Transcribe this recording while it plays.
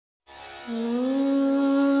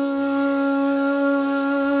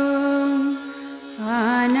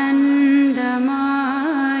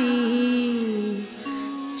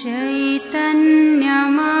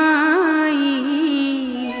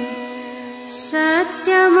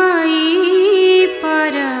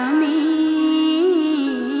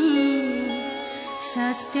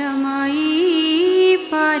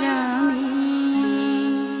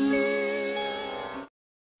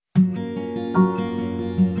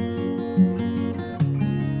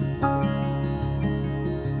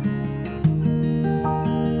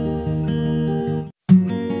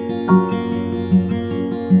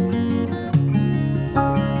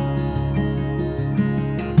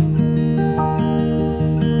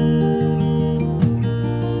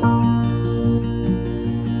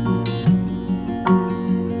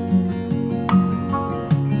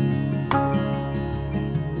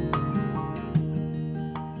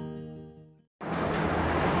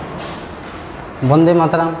वंदे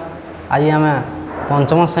मातरम। आज आम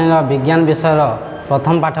पंचम श्रेणी विज्ञान विषय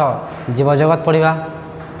प्रथम पाठ जीवजगत पढ़ा।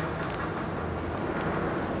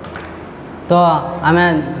 तो आम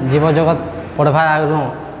जीवजगत पढ़वार आगु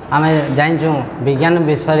आम जाचु विज्ञान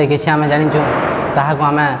विषय किसी आम जाचु ताकू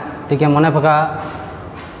आम टे मन पका।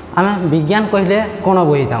 आम विज्ञान कहले कौन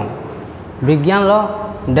बुझी था विज्ञान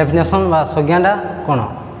डेफिनेशन बा संज्ञाटा कौन।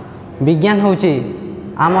 विज्ञान हूँ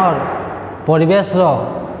आमर परिवेश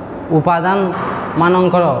उपादान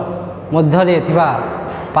मानकर मध्य थिबा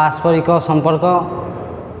पारस्परिक संपर्क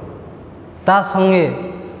ता संगे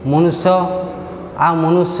मनुष्य आ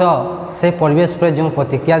मनुष्य से परिवेश पर जो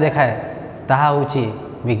प्रतिक्रिया देखाए ताहा होची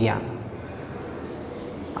विज्ञान।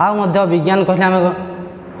 आ मध्य विज्ञान कहले आम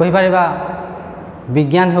कहि परिबा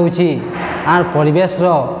विज्ञान होची आर परिवेश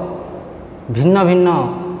भिन्न भिन्न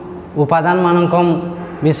उपादान मानक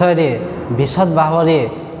विषय रे विशद भाव रे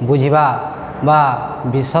बुझिबा बा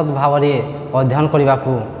विशद भाव रे अध्ययन करने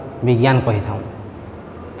को विज्ञान कही था।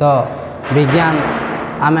 तो विज्ञान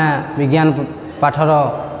आम विज्ञान पाठर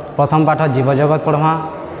प्रथम पाठ जीवजगत पढ़वा।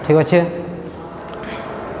 ठीक अच्छे।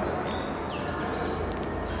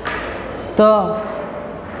 तो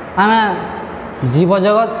आम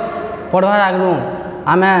जीवजगत पढ़वार आगु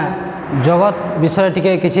आम जगत विषय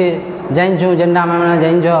टी किसी जानचु जेनटा आम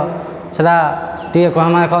जानछ सेटा टी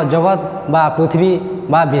कहमा देख जगत बा पृथ्वी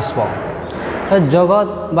बा विश्व।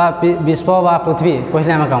 जगत बा विश्व बा पृथ्वी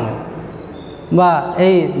कहले आम कौन बा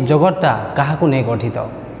यही जगतटा क्या नहीं गठित।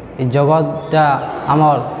 ये जगतटा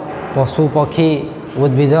आमर पशु पक्षी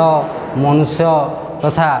उद्भिद मनुष्य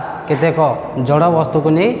तथा केतेक जड़ वस्तु को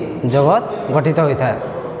नहीं जगत गठित होता है।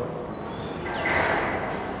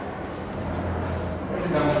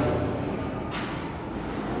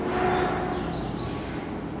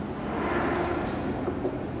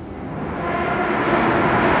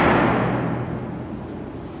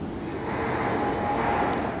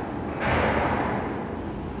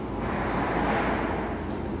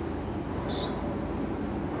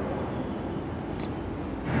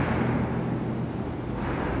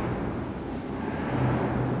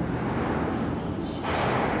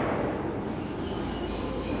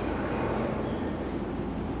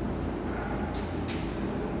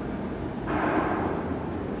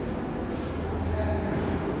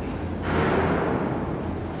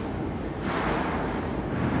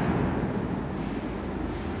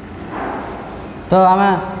 तो आम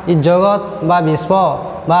ये जगत बा विश्व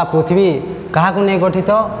बा पृथ्वी क्या नहीं गठित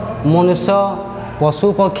मनुष्य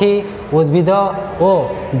पशु पक्षी उद्भिद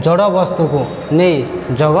और जड़ वस्तु को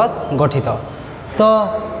नहीं जगत गठित। तो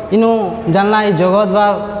इनु जानना ये जगत बा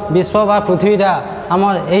विश्व बा पृथ्वीटा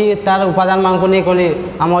आमर यही तार उपादान मान को नहीं कली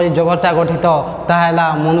आमर ये जगतटा गठित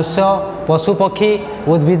ताहला मनुष्य पशु पक्षी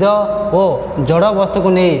उद्भिद और जड़ वस्तु को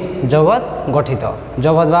नहीं जगत गठित।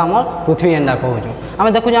 जगत बा आमर पृथ्वी एंडा कहूँ आम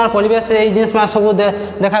देखु आम परिवेश ये जिनस में सब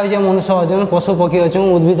देखा मनुष्य अच्छे पशु पक्षी अच्छे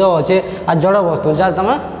उद्भिद अच्छे आ जड़ वस्तु जहाँ तुम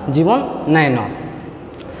जीवन नाई न।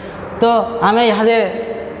 तो आम यहाँ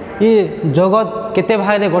ये जगत केते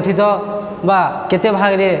भाग गठित बा केते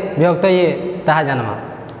भाग विभक्त ये ताहा जानमा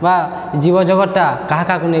बा जीव जगतटा क्या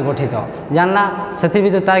क्या नहीं गठित जानना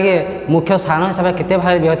से ताके मुख्य सारण हिसाब से केते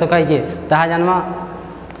भाग विभक्त कही ताहा जानमा।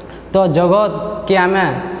 तो जगत के आम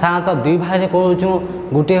साधारणतः दुई भाग करूँ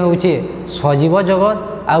गोटे हूँ सजीव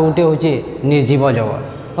जगत आ गोटे हूँ निर्जीव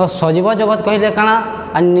जगत। और सजीव जगत कहले काना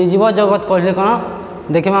आ निर्जीव जगत कहले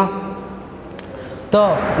कौन देखा। तो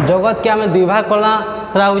जगत के आम दुई भाग कला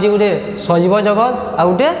सेटा हूँ गोटे सजीव जगत आ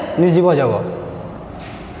गोटे निर्जीव जगत।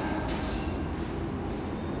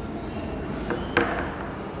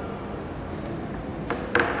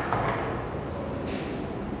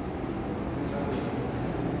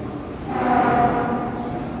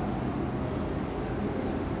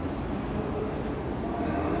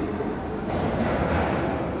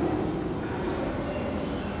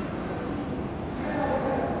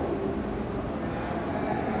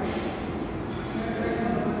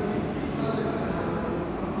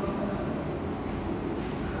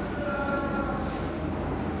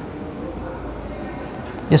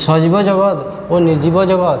 ये सजीव जगत और निर्जीव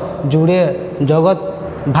जगत जोड़े जगत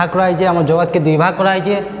भाग कराई आम जगत के दुई भाग कराई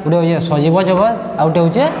गोटे हूँ सजीव जगत आ गोटे हूँ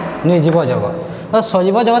निर्जीव जगत। तो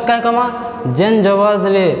सजीव जगत क्या कमा जेन जगत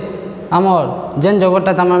रे आमर जेन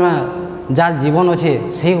जगतटा तमाम जार जीवन अच्छे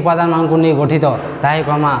से उपादान मान को नहीं गठित ताहे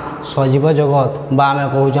कमा सजीव जगत बा आम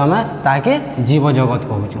कहूँ आम ताके जीव जगत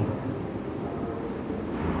कहूँ।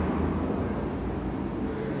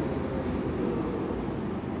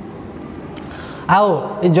 आउ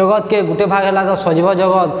ये जगत के गोटे भाग है तो सजीव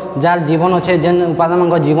जगत जार जीवन अच्छे जेन उपादान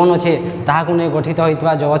मान जीवन अच्छे ताहाकु नहीं गठित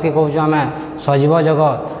होता जगत के कहूँ आम सजीव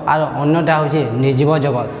जगत आर अन्यटा हूँ निर्जीव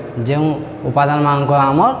जगत जो उपादान मान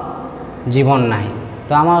आमर जीवन नहीं।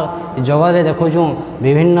 तो आम जगत में देखुँ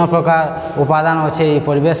विभिन्न प्रकार उपादान अच्छे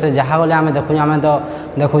परिवेश जहाँ गले आम देखुँ आम तो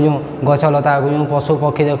देखुँ गछ लता देखुँ पशु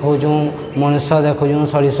पक्षी देखुँ मनुष्य देखुँ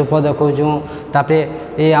सरीसृप देखुँ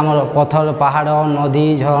तापर ये आमर पथर पहाड़ नदी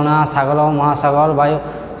झरणा सागर महासागर वायु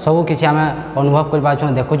सबू किसी आम अनुभव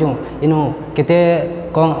कर देखुँ इनु केते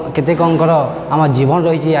कंकर आम जीवन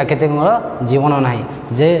रही आ केते जीवन नहीं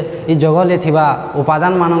जे ये जगत में थिबा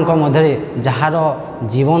उपादान मानक मध्य जार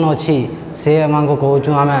जीवन अच्छी से मान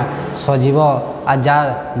कहूँ आम सजीव आ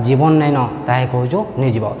जार जीवन नहीं न ताहे कहूँ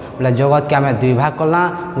निर्जीव बोले जगत के आम दुई भाग कला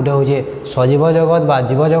गोटे हूँ सजीव जगत बा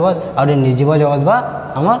जीव जगत और निर्जीव जगत बा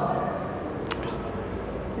आमर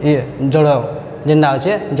ये जड़ जेनटा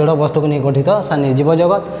अच्छे जड़ वस्तु को नहीं गठित सा निर्जीव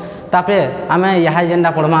जगत। तापर आम यहाँ जेनटा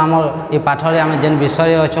पढ़मा आमर ये पाठरे आम जेन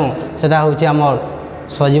विषय अच्छुँ सेटा हूँ आमर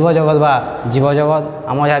सजीव जगत बा जीव जगत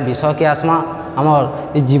आमर यहाँ विषय के आसमा आमर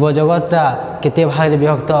ये जीव जगतटा केते भाग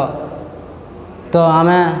विभक्त। तो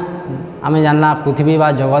आम जानला पृथ्वी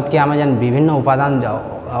बा जगत के आम जेन विभिन्न उपादान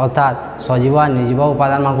अर्थात सजीव निर्जीव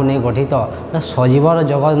उपादान मान को नहीं गठित सजीवर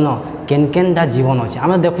जगत न केन केनटा जीवन अच्छे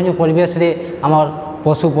आम देखुँ परिवेश रे आमर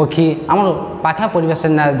पशु पक्षी आम पाखा परिवेश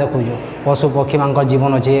ना देखुँ पशु पक्षी मान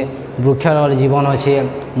जीवन अच्छे वृक्ष जीवन अच्छे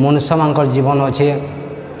मनुष्य मान जीवन अच्छे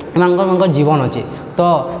मान जीवन अच्छे। तो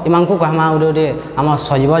इमान को कहमा गोटे आम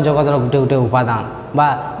सजीव जगत गोटे गोटे उपादान बा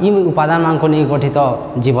इ उपादान मान को नहीं गठित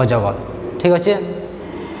जीव जगत ठीक अच्छे।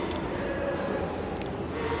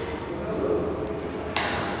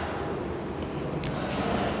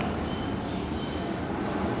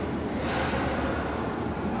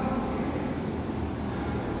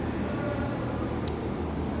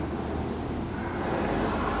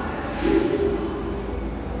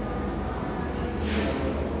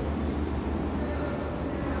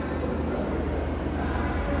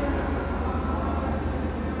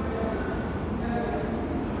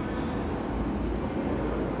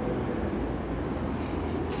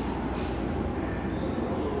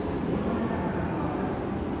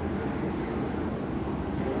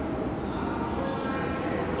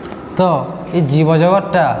 तो ये जीव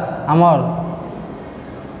जगतटा आमर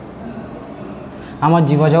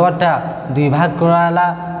जीव जगतटा दुई भाग कराला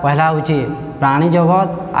पहला हूँ प्राणी जगत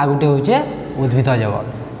आ गोटे हूँ उद्भिद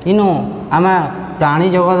जगत। इनु आम प्राणी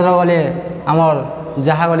जगत गले आमर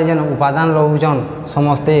जहाँ गले जेन उपादान रोचन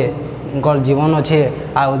समस्ते जीवन अच्छे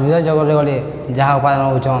आ उद्भिद जगत गले जहाँ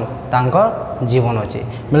उपादान रोचन तांकर जीवन अच्छे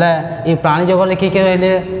बोले ये प्राणी जगत किए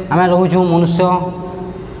रहिले आम रोचु मनुष्य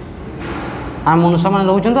आम मनुष्य मैंने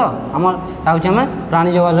रोच तो आम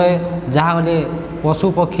प्राणी जगत जहाँ गले पशु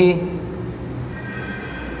पक्षी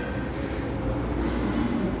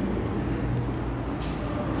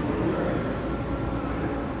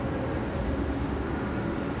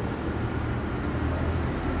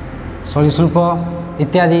सरीसृप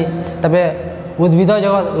इत्यादि तबे उद्भिद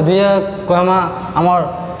जगत कहमा आमर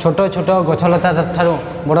छोट छोट गछलता ठारू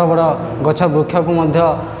बड़ बड़ गछ वृक्ष को मध्य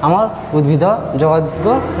आमर उद्भिद जगत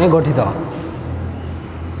को गठित।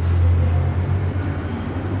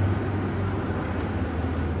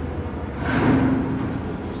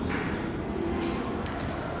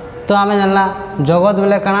 तो आम जानला जगत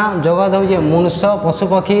बोले काना जगत हूँ मनुष्य पशु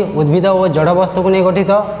पक्षी उद्भिद और जड़ वस्तु को नहीं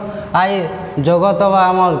गठित आई जगत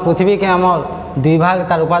आमर पृथ्वी के आमर दुई भाग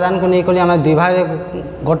तार उपादान को नहीं कली आम दुई भाग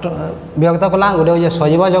विभक्त कला गोटे हूँ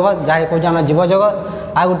सजीव जगत जहाँ कहूँ आम जीव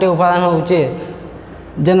जगत आ गोटे उपादान हूँ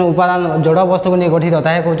जेन उपादान जड़ वस्तु को नहीं गठित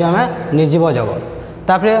ताहे कहूँ आम निर्जीव जगत।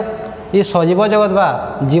 तापर ये सजीव जगत बा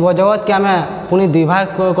जीव जगत के आम पुणी दुई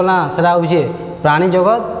भाग कला से हूँ प्राणी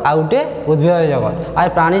जगत आ गोटे उद्भिद जगत आ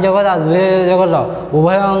प्राणी जगत आ उद्भिद जगत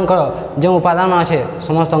उभयंकर जो उपादान अच्छे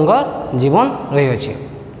समस्त जीवन रही अच्छे।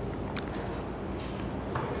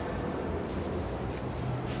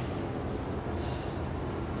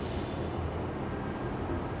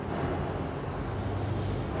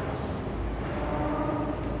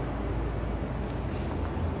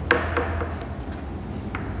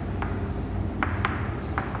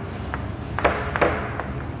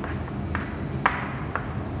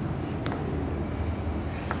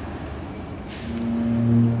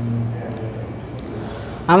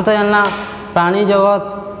 आम तो जानना प्राणी जगत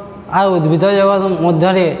आ उद्भिद जगत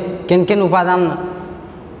मध्य केन केन उपादान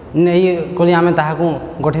नहीं करी आमे ताहाकू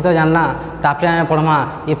गठित जानना तापर आमे पढ़मा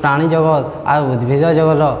ये प्राणी जगत आ उद्भिद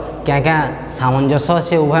जगत क्या क्या सामंजस्य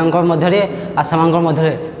अच्छे उभयंकर मध्य आ सेमांकर मध्य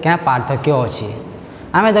क्या पार्थक्य अच्छी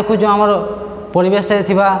आमे देखुचु आमर परिवेश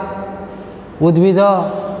थिबा उद्भिद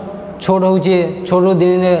छोट होचे छोट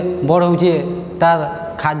दिन बड़ होचे तार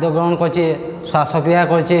खाद्य ग्रहण करचे श्वासक्रिया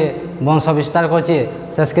करचे वंश विस्तार करचे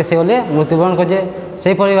शेष से गले मृत्युवरण करचे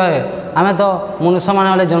से भाव आम तो मनुष्य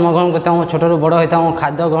मैंने जन्मग्रहण करता हूँ छोटू बड़ होता हूँ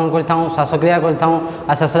खाद्य ग्रहण करता हूँ श्वासक्रिया करता हूँ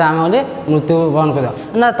और शेष में आम गले मृत्युवरण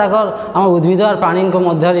करता ना तक आम उद्भिद और प्राणी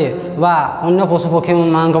मध्य बा अन्य पशुपक्षी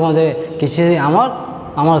मान मध्य किसी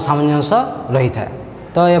आमर सामंजस्य रही था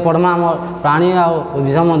तो ये पढ़मा आम प्राणी और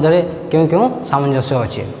उद्भिद मध्य क्यों क्यों सामंजस्य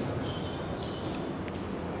अच्छे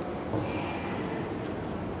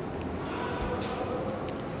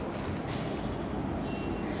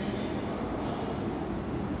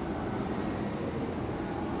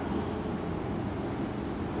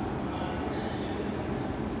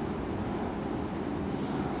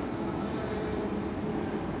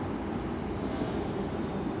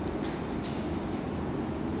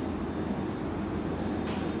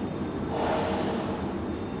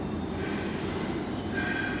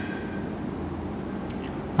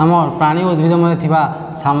आम प्राणी उद्भिद मध्य थिबा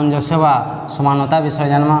सामंजस्य बा समानता विषय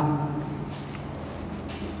जानमा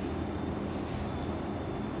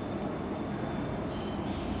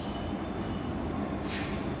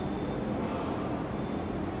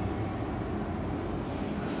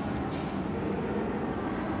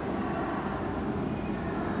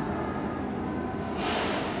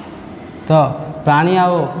तो प्राणी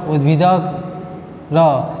और उद्भिद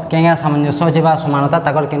क्या सामंजस्य अच्छे समानता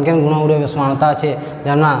तक केन केन गुण गुड़े समानता अच्छे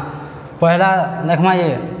जानना पहला देखमा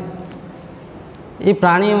ये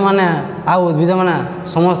प्राणी माने आ उद्भिद माने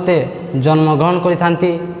समस्ते जन्मग्रहण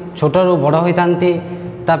करि छोटू बड़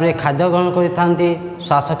होती खाद्य ग्रहण करि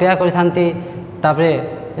श्वासक्रिया करि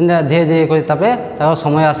धीरे धीरे कर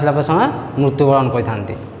समय आसला समय मृत्युवरण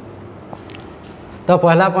करि तो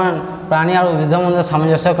पहला पॉइंट प्राणी और उद्भिद मध्य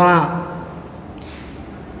सामंजस्य कण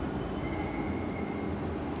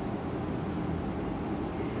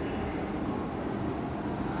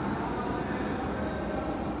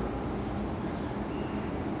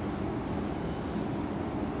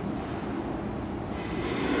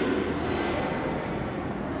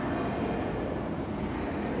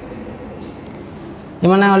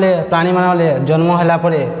इमाने गले प्राणी मान गले जन्म होला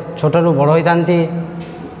परे छोटू बड़ होती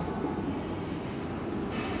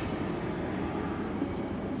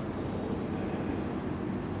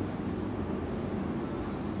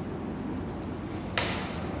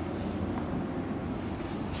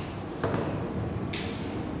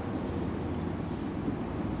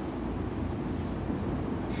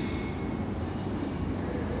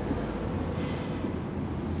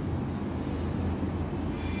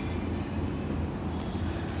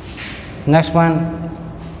नेक्स्ट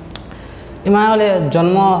पॉइंट इमान गले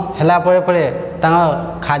जन्म होला परे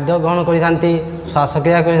खाद्य ग्रहण करि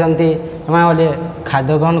श्वासक्रिया करि गले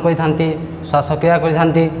खाद्य ग्रहण करि श्वासक्रिया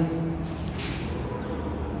करि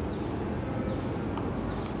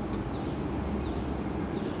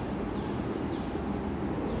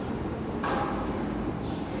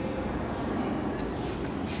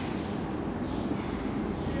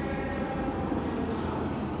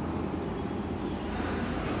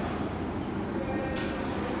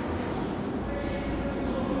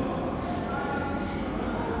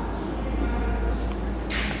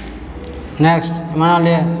नेक्स्ट मान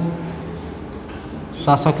ले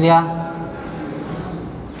श्वासक्रिया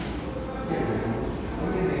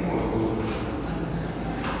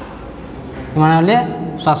मान ले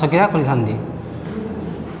श्वासक्रिया करि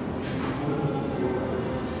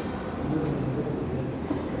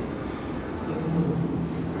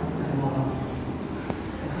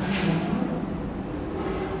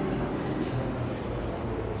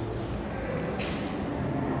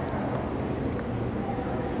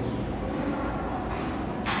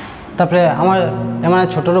तापरे आम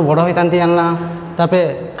छोटू बड़ होती जानना तापरे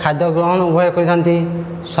खाद्य ग्रहण उभय करि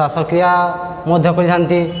श्वासक्रिया मध्य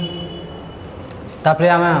करि तापरे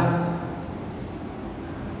आम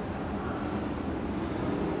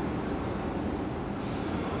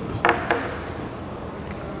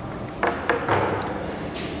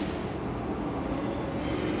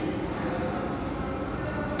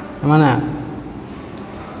माने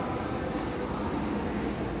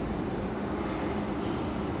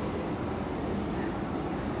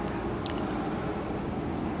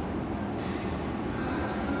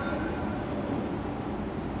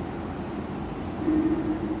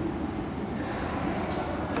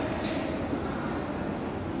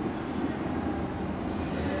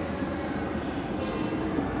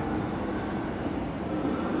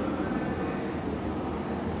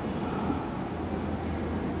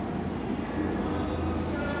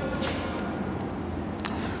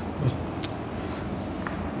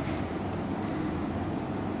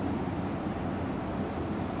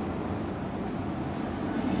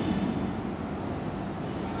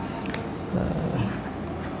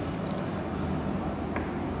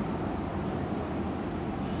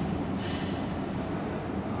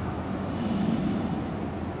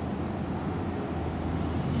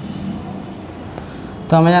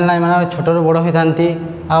तो आम जाना ये छोटू बड़ होता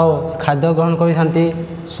खाद्य ग्रहण कर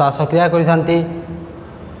श्वासक्रिया करने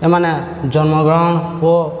जन्मग्रहण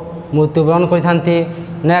और मृत्युवरण कर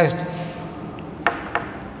नेक्स्ट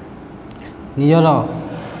निजर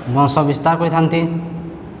वंश विस्तार करती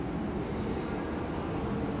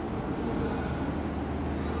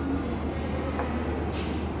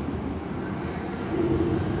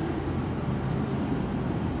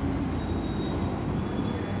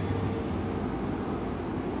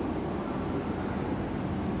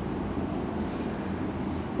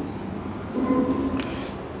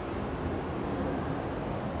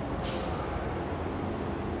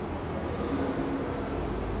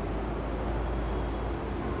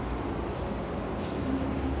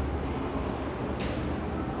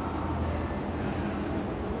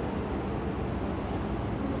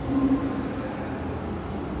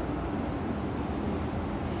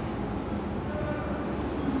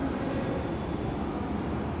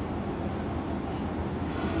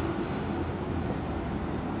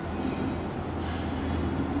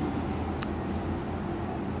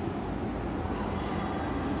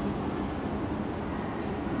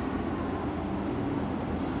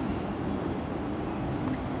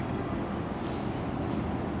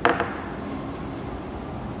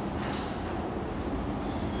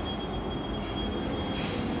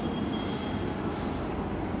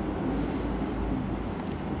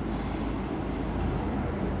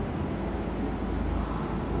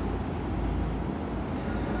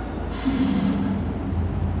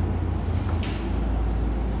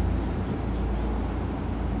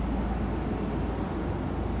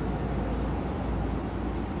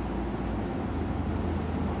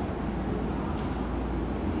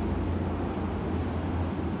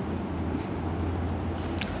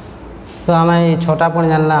तो आम ये छोटा पढ़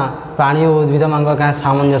जानला प्राणी और उद्भिद मान क्या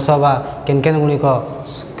सामंजस्य बा केन गुणिक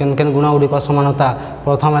केन गुण गुड़िक समानता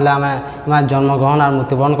प्रथम है आम जन्मग्रहण और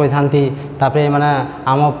मृत्युवरण करते मैंने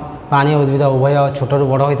आम प्राणी उद्भिद उभय छोटू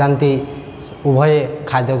बड़ होता उभय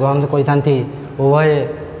खाद्य ग्रहण करते उभय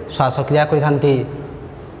श्वासक्रिया करते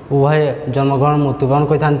उभय जन्मग्रहण मृत्युवरण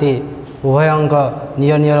करते उभय अंक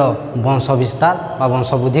निज निजर वंश विस्तार व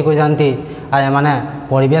वंश वृद्धि करते आने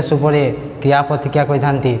परिवेश उपर क्रिया प्रतिक्रिया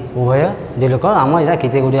करते उभय दुई लोक आम यहाँ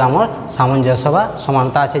केते गुड़ी आम सामंजस्य बा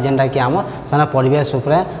समानता अच्छे जेनटा कि आम से परिवेश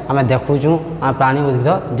उपर आम देखुचु प्राणी उद्भिद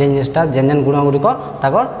जेन जिनटा जेन जेन गुण गुड़िक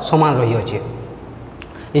सामान रही अच्छे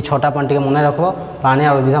ये छोटा पॉइंट टे मन रख प्राणी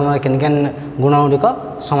और उद्भिद मन केन केन गुण गुड़िक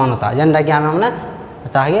समानता जेनटा कि आम मैंने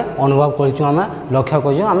ताके अनुभव करूँ आम लक्ष्य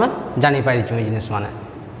करूँ आम जापारी ये जिनिस माने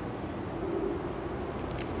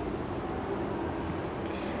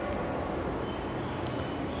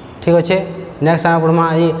ठीक अच्छे नेक्स्ट आम पढ़मा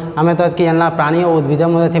ये आम तो कि जानला प्राणी और उद्भिद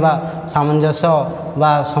मध्य सामंजस्य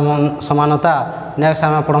बा समानता नेक्स्ट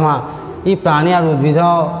आम पढ़मा ये प्राणी और उद्भिद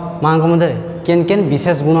मान मध्य केन केन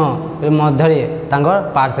विशेष गुण मध्य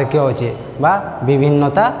पार्थक्य अच्छे बा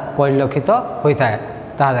विभिन्नता परिलक्षित होता है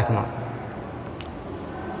ता देखमा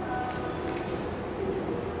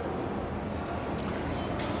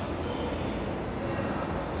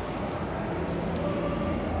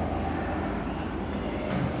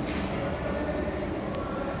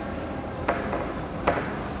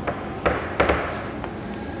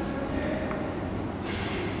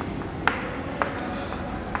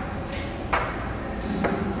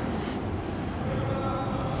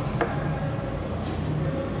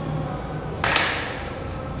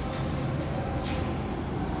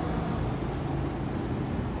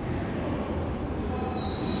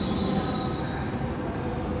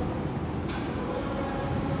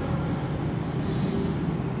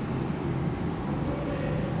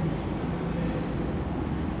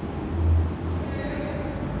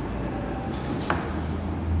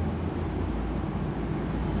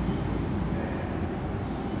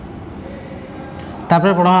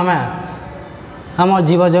तापर पढ़ो आम आम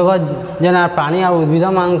जीव जगत जेना प्राणी और उद्भिद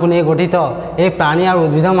मान को नहीं गठित ये प्राणी और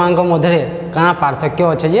उद्भिद मान मध्य क्या पार्थक्य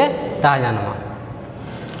अच्छे जे ता जानमा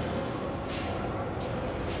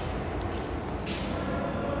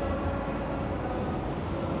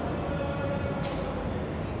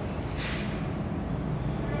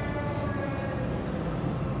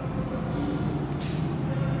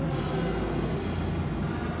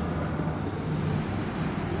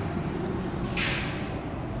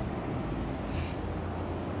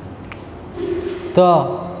तो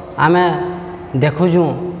आम देखुचु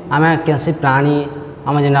आम कैसी प्राणी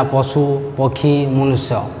आम जेना पशु पक्षी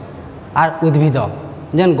मनुष्य आर उद्भिद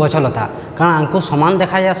जेन गछलता कारण आमको समान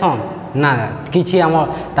देखा जासन ना किछि आम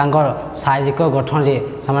तांकर शारीरिक गठन रे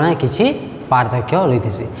समान किछि पार्थक्य रही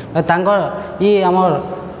ये आमर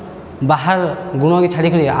बाहर गुण की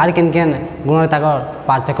छाड़ी आर केन केन गुण ताकर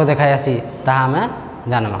पार्थक्य देखा जासी ताहा आमे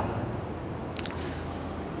जानमा।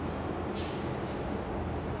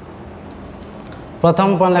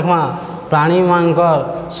 प्रथम पॉइंट लिखमा प्राणी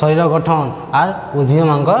मानकर शरीर गठन और उद्भिद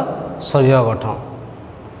मानकर शरीर गठन।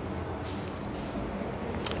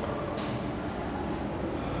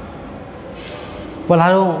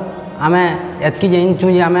 पढ़ारू आमे एतकी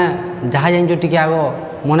जानचु जे आमे जहाँ जानचु टिके आगो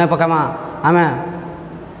मने पकामा आमे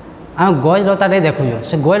आमे गज लताटे देखुछु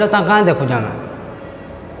से गज लता कहाँ देखुछु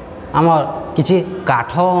आमर किछि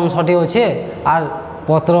काठ अंशटी अच्छे आर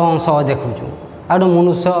पत्र अंश देखुछु आ गोटे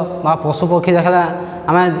मनुष्य बा पशु पक्षी देखला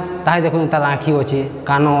आमे ताहे देखुछु तार आँखि अच्छे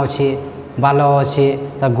कान अच्छे बाल अच्छे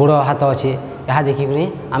तार गोड़ हाथ अच्छे यह देखिकी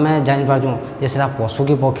आमे जानिपार्छुँ जे सेटा पशु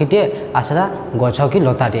कि पक्षीटे आ सेटा गछ कि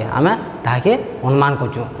लताटे आमे ताके अनुमान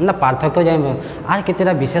करछुँ ना पार्थक्य जान आर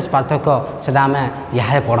केतेटा विशेष पार्थक्य सेटा आमे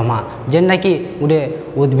इहादे पढ़मा जेनटा कि गोटे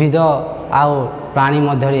उद्भिद आउ प्राणी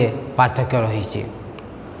मध्य पार्थक्य रही।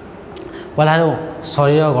 पढ़ारू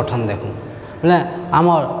शरीर गठन देखूँ बोले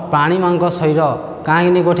आमर प्राणी मान शरीर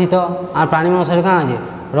कहीं गठित आ प्राणी मान शरीर कहाँ अच्छे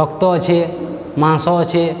रक्त अच्छे मांस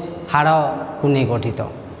अच्छे हाड़ को नहीं गठित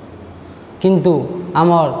किंतु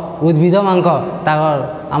आमर उद्भिद मानक ताकर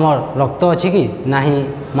आमर रक्त अच्छी कि नहीं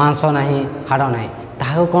मांस नहीं हाड़ नहीं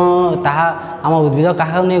ताहा कौन ताहा आम उद्भिद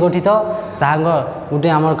क्या नहीं गठित गोटे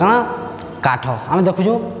आमर कण काठ आम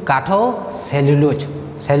देखुँ काठ और सेलुलोज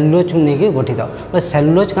सेलुलोज नहीं गठित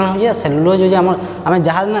सेलुलोज कण हो सेलुलोज हो आम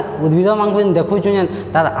जहाँ उद्भिद मान को देखुँ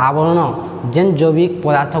तार आवरण जेन जैविक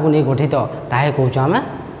पदार्थ को नहीं गठित ताहे कहूँ आम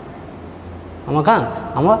आम क्या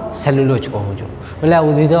आम सेलुलोज कहूँ बोले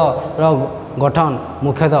उद्भिद गठन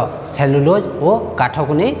मुख्यतः सेलुलोज और काठ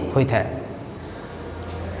को नहीं होता है।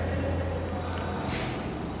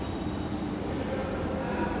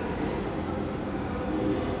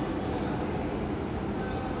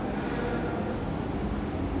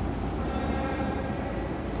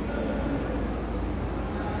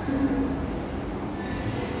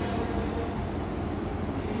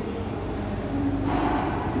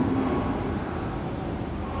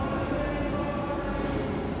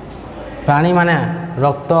 प्राणी माने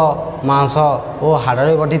रक्त मांस और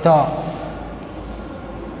हाड़े गठित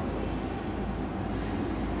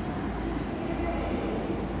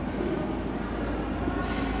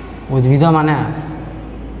उद्भिद माने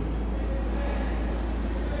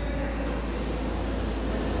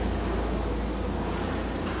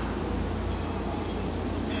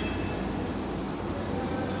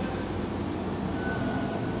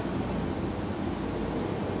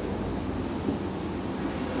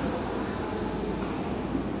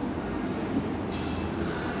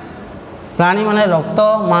प्राणी माने रक्त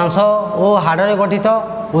मांस और हाड़े गठित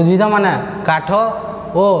उद्भिद माने काठ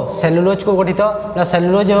और सेलुलोज को गठित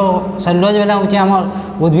सेलुलोज सेलुलोज बेला हूँ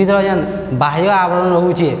आमर उद्भिद जेन बाह्य आवरण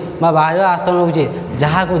रोचे बाह्य आस्तरण रोचे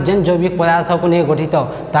जहाँ को जेन जैविक पदार्थ को नहीं गठित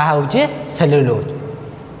ताहा हूँ सेलुलोज।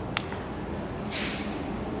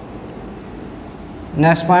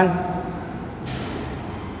 नेक्स्ट पॉइंट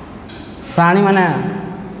प्राणी माने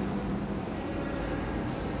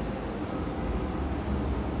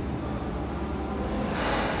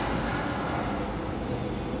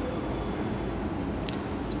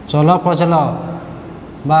चल प्रचल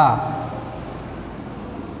बा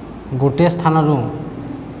गोटे स्थान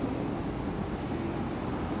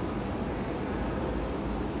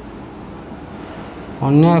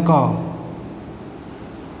अन्य एक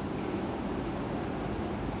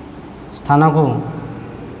स्थान को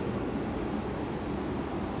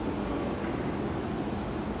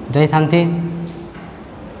जाइथांती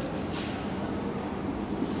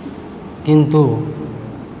किंतु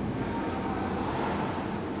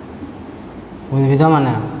उद्भिद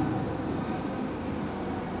माने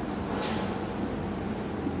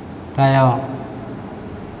प्राय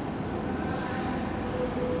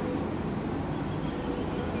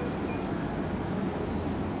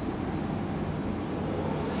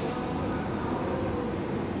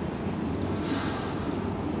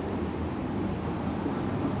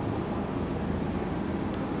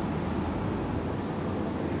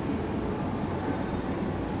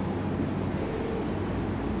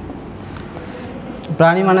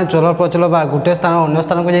प्राणी माने चल प्रचल बा गोटे स्थान अन्य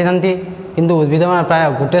स्थान को जाइथांती किंतु उद्भिद माने प्राय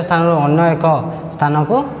गोटे स्थान अन्य एक स्थान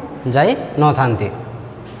को जाई न थांती।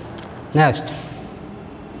 नेक्स्ट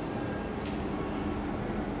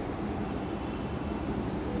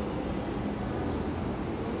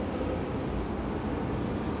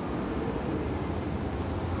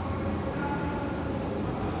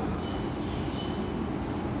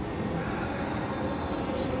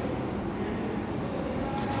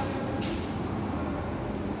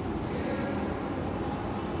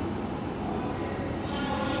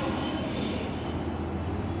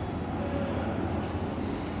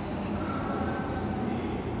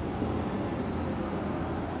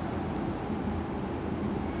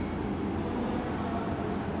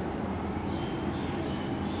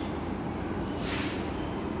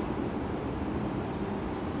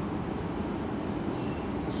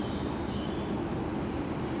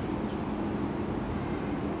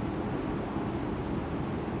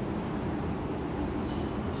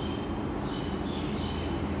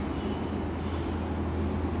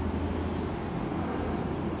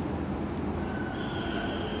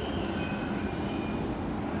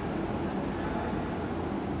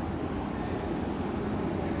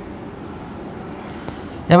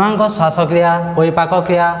ଏମାନଙ୍କ ଶ୍ୱାସକ୍ରିୟା ପରିପାକ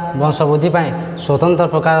କ୍ରିୟା ବଂଶ ବୃଦ୍ଧି ପାଇଁ ସ୍ୱତନ୍ତ୍ର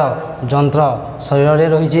ପ୍ରକାର ଯନ୍ତ୍ର ଶରୀରରେ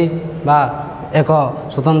ରହିଛି ବା ଏକ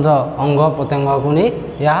ସ୍ୱତନ୍ତ୍ର ଅଙ୍ଗ ପ୍ରତ୍ୟଙ୍ଗକୁ ନେଇ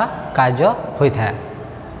ଏହା କାର୍ଯ୍ୟ ହୋଇଥାଏ।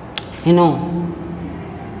 ଇନୁ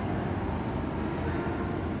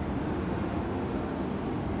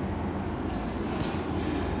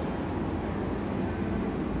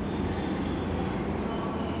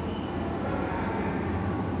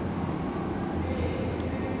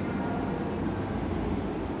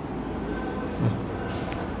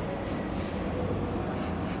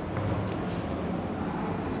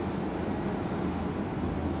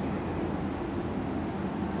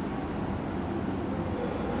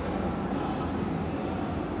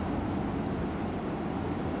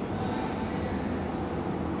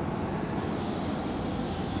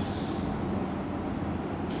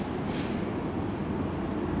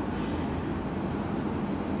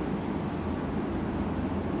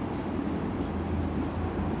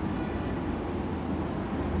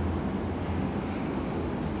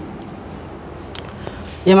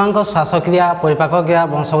ଏମାନଙ୍କ ଶ୍ୱାସକ୍ରିୟା ପରିପାକ କ୍ରିୟା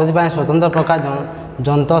ବଂଶବୃଦ୍ଧି ପାଇଁ ସ୍ୱତନ୍ତ୍ର ପ୍ରକାର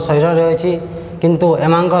ଯନ୍ତ୍ର ଶରୀରରେ ରହିଛି, କିନ୍ତୁ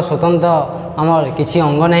ଏମାନଙ୍କର ସ୍ୱତନ୍ତ୍ର ଆମର କିଛି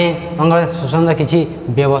ଅଙ୍ଗ ନାହିଁ, ଅଙ୍ଗର ସ୍ୱତନ୍ତ୍ର କିଛି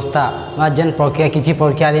ବ୍ୟବସ୍ଥା ବା ଯେନ୍ ପ୍ରକ୍ରିୟା କିଛି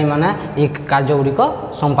ପ୍ରକ୍ରିୟାରେ ମାନେ ଏ କାର୍ଯ୍ୟ ଗୁଡ଼ିକ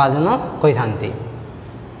ସମ୍ପାଦନ କରିଥାନ୍ତି।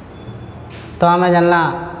 ତ ଆମେ ଜାଣିଲା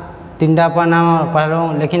ତିନିଟା ପଏଣ୍ଟ ଆମ ପଢ଼ିଲୁ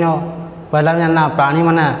ଲେଖିନ। ପହିଲା ଜାଣିଲା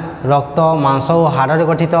ପ୍ରାଣୀମାନେ ରକ୍ତ ମାଂସ ଓ ହାଡ଼ରେ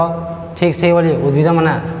ଗଠିତ, ଠିକ୍ ସେହିଭଳି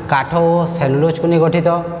ଉଦ୍ଭିଦମାନେ କାଠ ଓ ସେଲୁଲୋଜକୁ ନେଇ ଗଠିତ।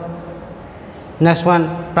 ନେକ୍ସଟ ପଏଣ୍ଟ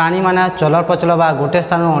ପ୍ରାଣୀମାନେ ଚଳପ୍ରଚଳ ବା ଗୋଟେ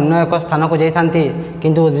ସ୍ଥାନରୁ ଅନ୍ୟ ଏକ ସ୍ଥାନକୁ ଯାଇଥାନ୍ତି,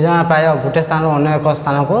 କିନ୍ତୁ ଉଦ୍ଭିଦମାନେ ପ୍ରାୟ ଗୋଟେ ସ୍ଥାନରୁ ଅନ୍ୟ ଏକ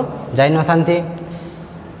ସ୍ଥାନକୁ ଯାଇନଥାନ୍ତି।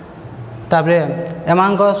 ତାପରେ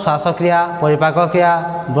ଏମାନଙ୍କ ଶ୍ୱାସକ୍ରିୟା ପରିପାକ କ୍ରିୟା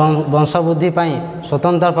ବଂଶବୃଦ୍ଧି ପାଇଁ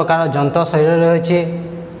ସ୍ୱତନ୍ତ୍ର ପ୍ରକାର ଯନ୍ତ୍ର ଶରୀରରେ ରହିଛି।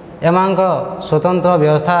 ଏମାନଙ୍କ ସ୍ୱତନ୍ତ୍ର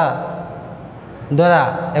ବ୍ୟବସ୍ଥା ଦ୍ୱାରା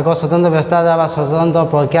ଏକ ସ୍ୱତନ୍ତ୍ର ବ୍ୟବସ୍ଥା ଦ୍ୱାରା ବା ସ୍ୱତନ୍ତ୍ର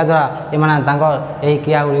ପ୍ରକ୍ରିୟା ଦ୍ୱାରା ଏମାନେ ତାଙ୍କର ଏହି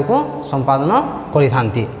କ୍ରିୟା ଗୁଡ଼ିକୁ ସମ୍ପାଦନ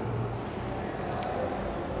କରିଥାନ୍ତି।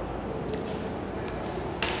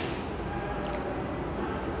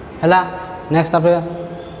 ହେଲା ନେକ୍ସଟ ତାପରେ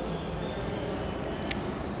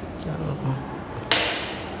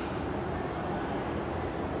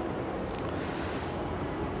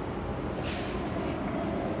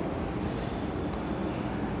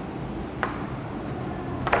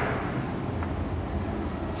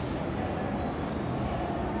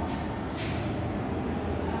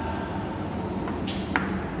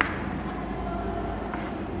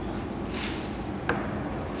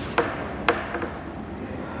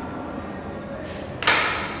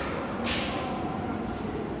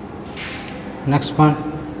ନେକ୍ସଟ ପଏଣ୍ଟ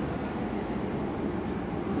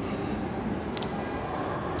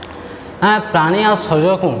ଆମେ ପ୍ରାଣୀ ଆଉ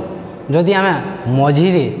ଶରୀରକୁ ଯଦି ଆମେ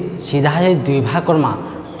ମଝିରେ ସିଧା ଯଦି ଦୁଇ ଭାଗ କର୍ମା,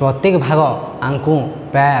 ପ୍ରତ୍ୟେକ ଭାଗ ଆମକୁ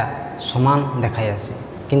ପ୍ରାୟ ସମାନ ଦେଖାଯାଏସି,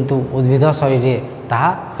 କିନ୍ତୁ ଉଦ୍ଭିଦ ଶରୀରରେ ତାହା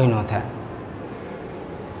ହୋଇନଥାଏ।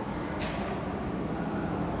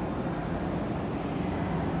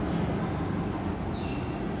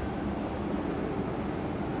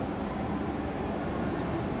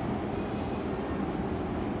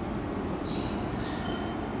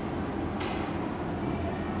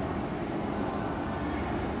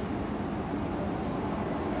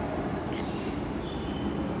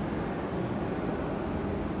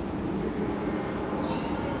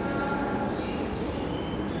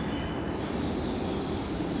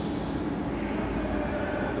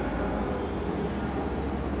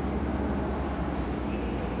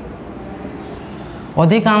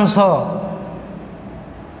 ଅଧିକାଂଶ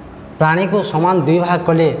ପ୍ରାଣୀକୁ ସମାନ ଦୁଇ ଭାଗ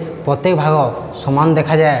କଲେ ପ୍ରତ୍ୟେକ ଭାଗ ସମାନ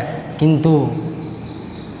ଦେଖାଯାଏ, କିନ୍ତୁ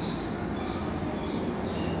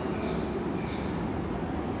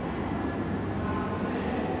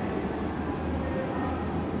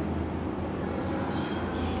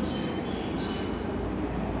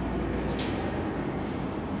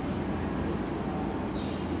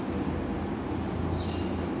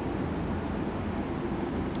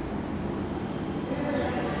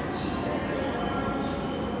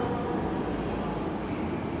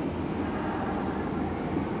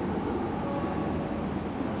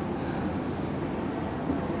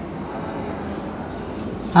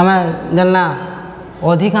ଆମେ ଜାଣିଲା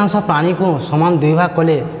ଅଧିକାଂଶ ପ୍ରାଣୀକୁ ସମାନ ଦୁଇ ଭାଗ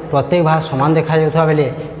କଲେ ପ୍ରତ୍ୟେକ ଭାଗ ସମାନ ଦେଖାଯାଉଥିବା ବେଳେ,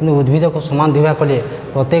 କିନ୍ତୁ ଉଦ୍ଭିଦକୁ ସମାନ ଦୁଇ ଭାଗ କଲେ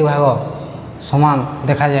ପ୍ରତ୍ୟେକ ଭାଗ ସମାନ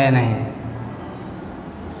ଦେଖାଯାଏ ନାହିଁ।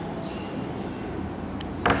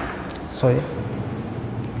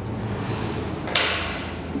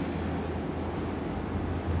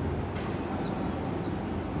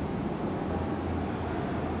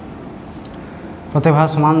 ପ୍ରତ୍ୟେକ ଭାଗ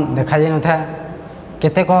ସମାନ ଦେଖାଯାଇନଥାଏ।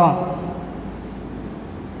 କେତେକ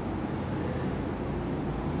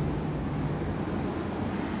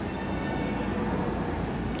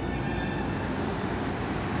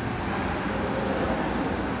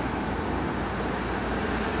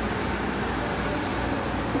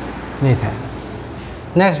नहीं था।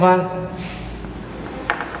 नेक्स्ट वन,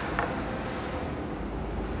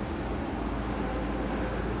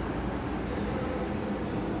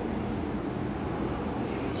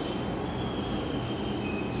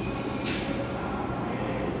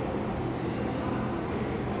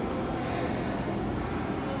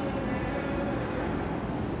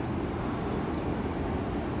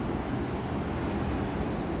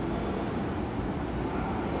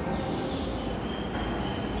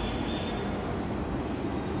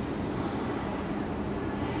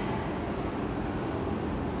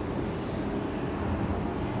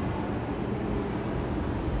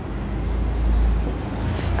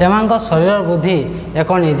 एमांक शरीर बुद्धि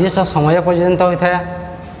एक निर्दिष्ट समय पर्यंत होता है।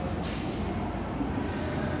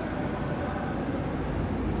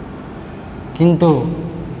 किंतु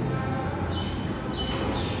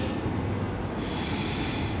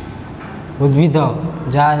उद्भिद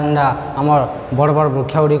जहाँ जेनटा आमर बड़ बड़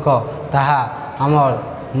वृक्ष गुड़िक ताहा आमर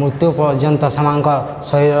मृत्यु पर्यंत सेमांक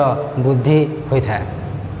शरीर बुद्धि होता है।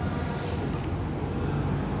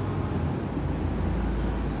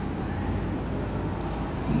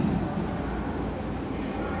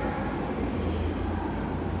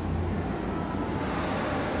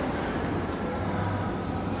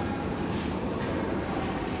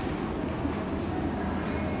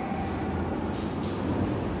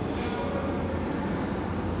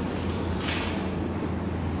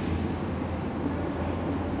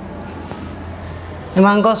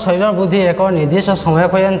 एमांक शरीर बुद्धि एक निर्दिष्ट समय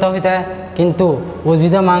पर्यंत होता है, किंतु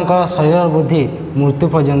उद्भिद मांक शरीर बुद्धि मृत्यु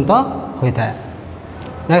पर्यंत होता है।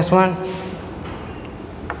 नेक्स्ट वन,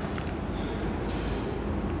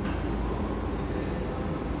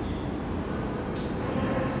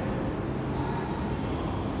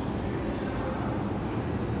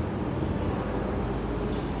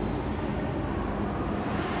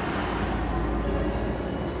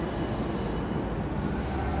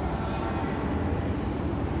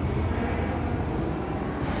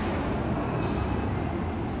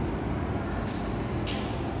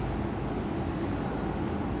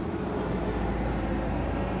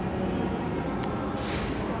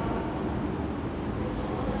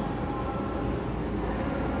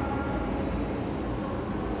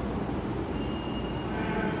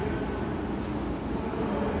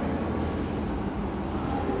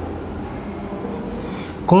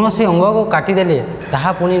 कौन सी अंग को काटिदेले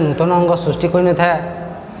ताहा पुणी नूतन अंग सृष्टि कर न था।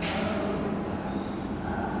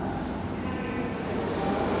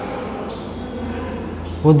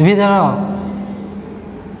 उद्भिदर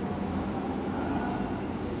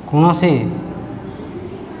कौन सी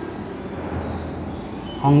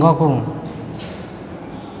अंग को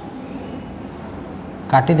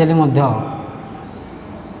काटिदेले मध्य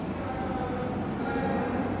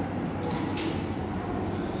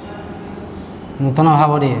नूतन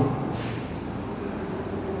भाव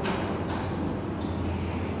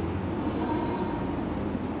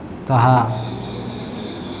ताहा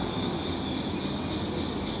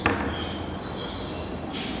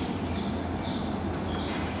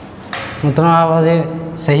नूतन भाव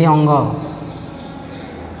से ही अंग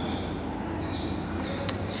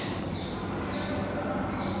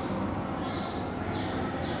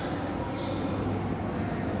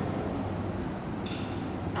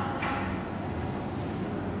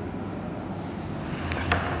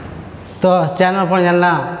तो चैनल पर जानला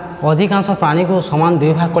अधिकांश प्राणी को समान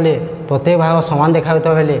दुई भाग कले प्रत्येक भाग समान देखा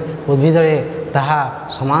बेले उद्भिद ताहा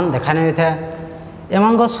समान देखा नहीं था।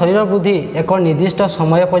 एमांक शरीर बुद्धि एक निर्दिष्ट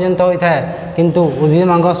समय पर्यंत होता है, किंतु उद्भिद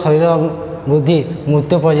मांक शरीर बुद्धि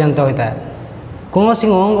मृत्यु पर्यंत होता है। कौन सी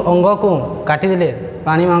अंग को काटिदेले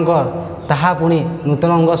प्राणी मांकर ताहा पुणी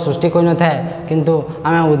नूतन अंग सृष्टि कर न था, किंतु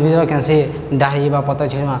आम उद्भिद कैसी डाही बा पत्र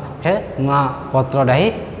छिड़मा फिर नुआ पत्र डाही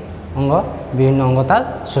अंग विभिन्न अंग तार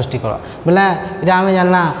सृष्टि कर बोले इटा आम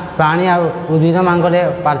जानना प्राणी और उद्भिद मांकरे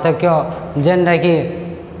पार्थक्य जेनटा कि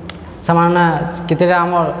सामान्य केतेटा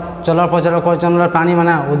आमर चलर प्रचल कर प्राणी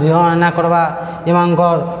माने उद्भिद ना करवा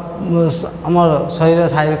एमांकर आमर शरीर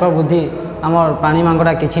शारीरिक बुद्धि आमर प्राणी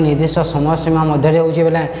मांकटा किसी निर्दिष्ट समय सीमा मध्य होची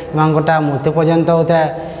बेले एमांकटा मृत्यु पर्यंत होता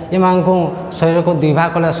है। एमांको शरीर को दुई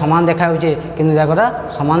भाग कले समान देखा होची, किंतु जाकरा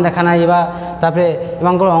समान देखा ना जावा तापरे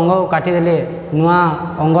एमांकर अंग काटिदेले नुआ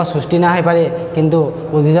अंग सृष्टि ना हो पारे, किंतु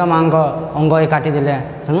उद्भिद मांक अंग काटिदेले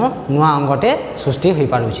सेनु नुआ अंगटे सृष्टि हो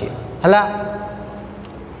पारुछि हला।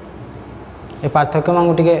 ए पार्थक्य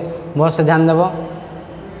मांगु टिके बहुत से ध्यान देव।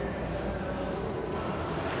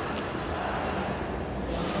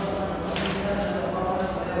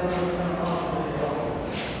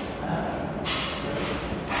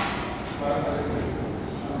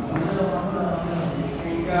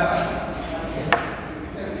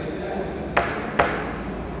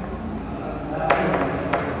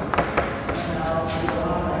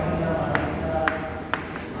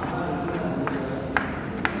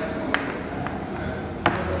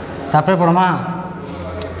 तापर पढ़मा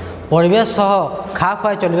परिवेश सह खाप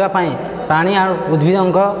खुआई चलवा प्राणी और उद्भिद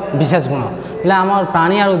विशेष गुण बोले आम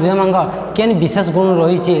प्राणी और उद्भिद मान केन विशेष गुण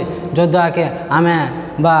रही जद्वारा के आम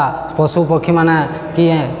बा पशु पक्षी मैंने कि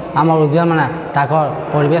आम उद्भिद मैंने ताकर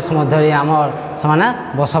परिवेश मध्य आमर से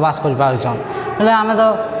बसवास कर पार्छन बोले आम तो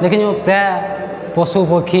देखी प्राय पशु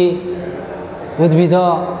पक्षी उद्भिद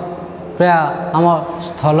प्राय आम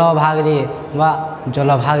स्थल भाग बा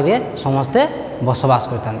जल भाग समस्ते बसवास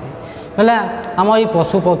करते बोले आम ये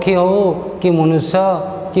पशु पक्षी हो कि मनुष्य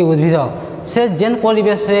कि उद्भिद से जेन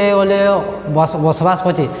परिवेश बोले बसवास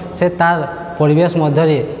कर से तार परिवेश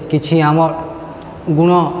मध्य किछि आमर गुण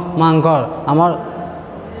मानकर आमर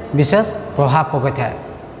विशेष प्रभाव पकई थाए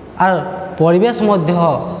और परिवेश मध्य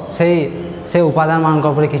से उपादान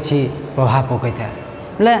मान किछि प्रभाव पकई थाए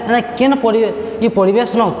बोले केन ये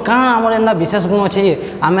परिवेश न काण आमर एंता विशेष गुण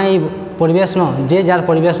अच्छे आम ये परिवेश न जे जार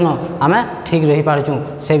परिवेश न आम ठीक रही पार्छुँ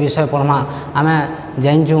से विषय पढ़मा आम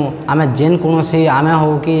जानूँ आम जेन कौन आम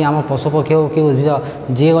हो कि आम पशुपक्षी हो कि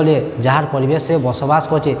उद्भिद जी गले जार परिवेश से बसवास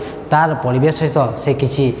कर तार परिवेश सहित से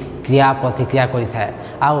किसी क्रिया प्रतिक्रिया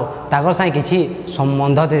कर साथ किसी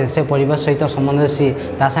संबंध थे से परिवेश सहित संबंध सी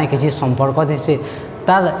तार साथ किसी संपर्क थी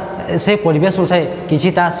तार से परिवेश अनुसार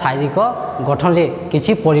किसी तार शारीरिक गठन में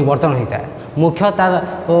किसी परिवर्तन होता है मुख्य तार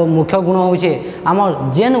मुख्य गुण होचे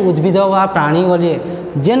आमर जेन उद्भिद वा प्राणी गले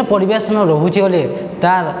जेन परिवेश में रोचे गले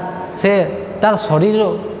तार से तार शरीर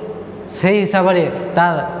से हिसाब से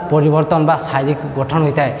तार परिवर्तन बा शारीरिक गठन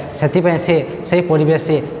होता है से परिवेश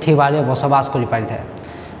से ठीक भाव में बसवास कर पारि थाए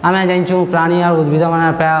आम जानूँ प्राणी और उद्भिद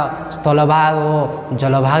मैंने प्राय स्थल भाग और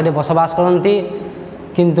जल भाग में बसवास करती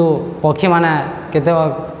किंतु पक्षी मैंने केते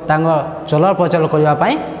चलर प्रचल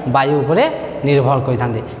करने वायु उपरे निर्भर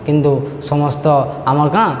करते किंतु समस्त आमर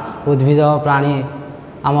क्या उद्भिद प्राणी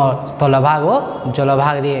आमर स्थल भाग और जल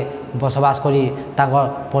भाग रे बसवास करी ताकर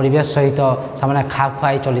परिवेश सहित से खाप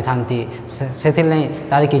खुआई चली था से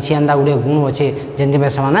तार किसी एंता गुड़े गुण अच्छे जमी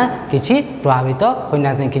से किसी प्रभावित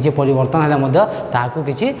होना किसी परिवर्तन है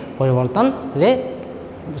किसी परिवर्तन रे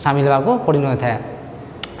सामिल होगा पड़ न था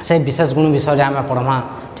से विशेष गुण विषय आम पढ़मा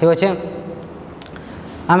ठीक अच्छे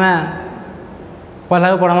आम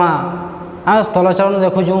पहला पढ़मा आम स्थलचरण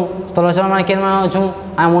देखुँ स्थलचरण मैंने केन मान अच्छुँ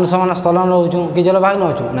आम मनुष्य मैंने स्थल में रोचुँ कि जल भाग न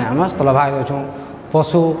अच्छुँ ना आम स्थल भाग अच्छुँ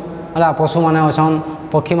पशु है पशु मैंने अच्छन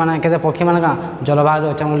पक्षी मैंने के पक्षी मैंने क्या जल भाग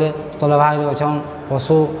अच्छन बोले स्थल भाग अच्छन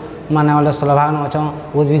पशु मैंने बोले स्थल भाग न अच्छन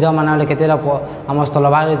उद्भिद मैंने बोले के आम स्थल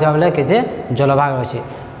भाग बोले के जल भाग अच्छे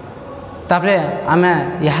तापरे आम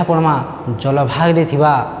यह पढ़मा जल भाग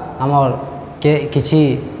आमर के किसी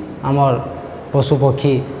आमर पशु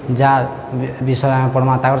पक्षी जार विषय आम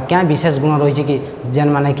पढ़मा क्या विशेष गुण रही कि जेन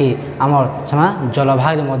माने कि आमर से जल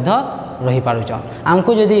भाग रही पारुचन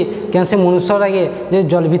आमको जदि कैसे मनुष्य लगे जो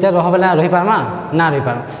जल भितर रहा रही पारमा ना रही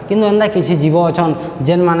पार किंतु एंता किसी जीव अच्छन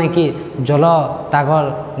जेन माने कि जल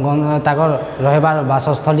ताकर रहबार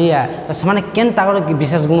बासस्थली है से केन ताकर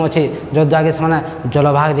विशेष गुण अच्छे जद्वारा कि से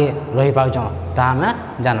जल भाग रही पारुचन ता आम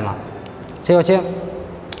जानमा ठीक अच्छे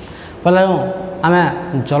पहले आम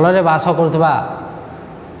जल बास करुवा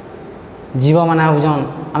जीव मैंने होचन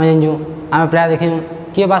आम जानूँ आम प्राय देखूँ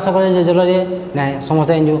किए बास करे जल ना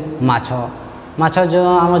समस्ते जानूँ माछ जो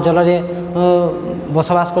आम जल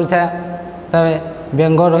बसवास कर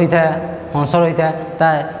व्यंग रही था हंस रही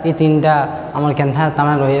था ये तीन टा आम के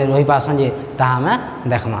रही पार्सन जे ताहा आम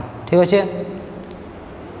देखमा ठीक अच्छे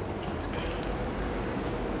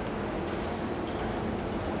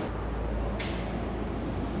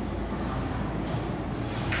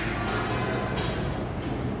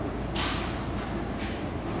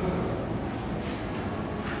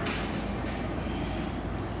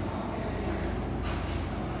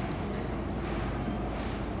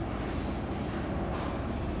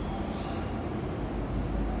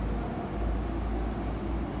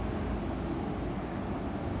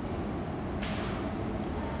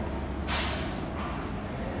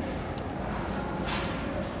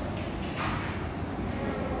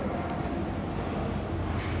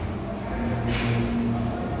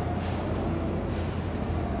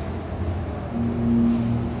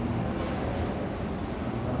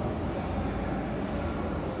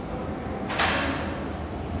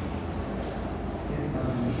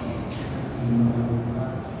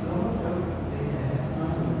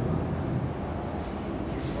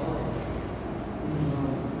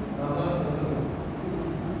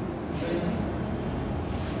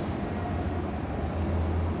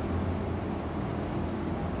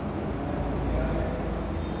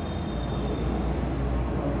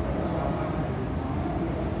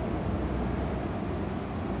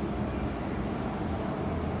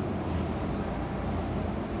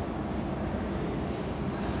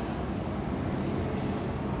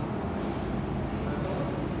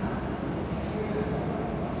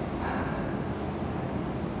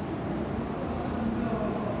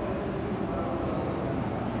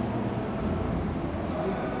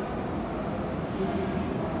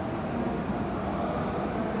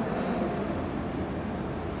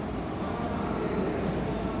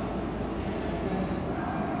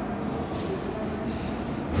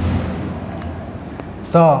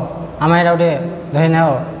तो आम यहाँ गोटे धरी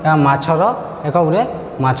ना माछर एक गोटे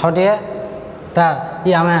माछटे तार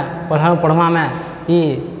ये आम पढ़मा आम ये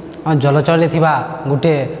जलचर थिबा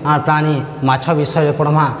गोटे प्राणी माछ विषय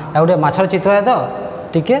पढ़मा या गोटे माछर चित्र है तो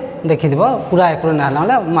टिके देखिथिबो पूरा एक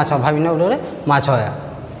ना माछ भाविन गोटे माछ है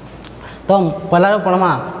तो पहला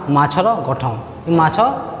पढ़मा माछर गठन माछ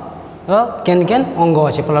केन केन अंग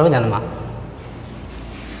अच्छे पहला जानमा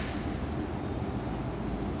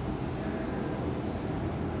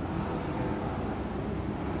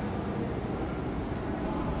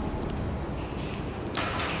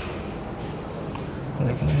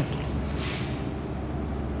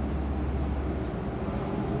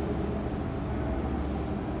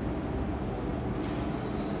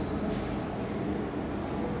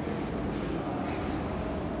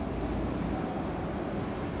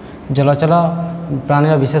जलचर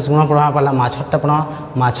प्राणी विशेष गुण पढ़ा पड़ा माछटा पढ़ा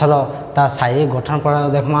माछर ता शारीरिक गठन पढ़ा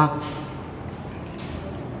देखमा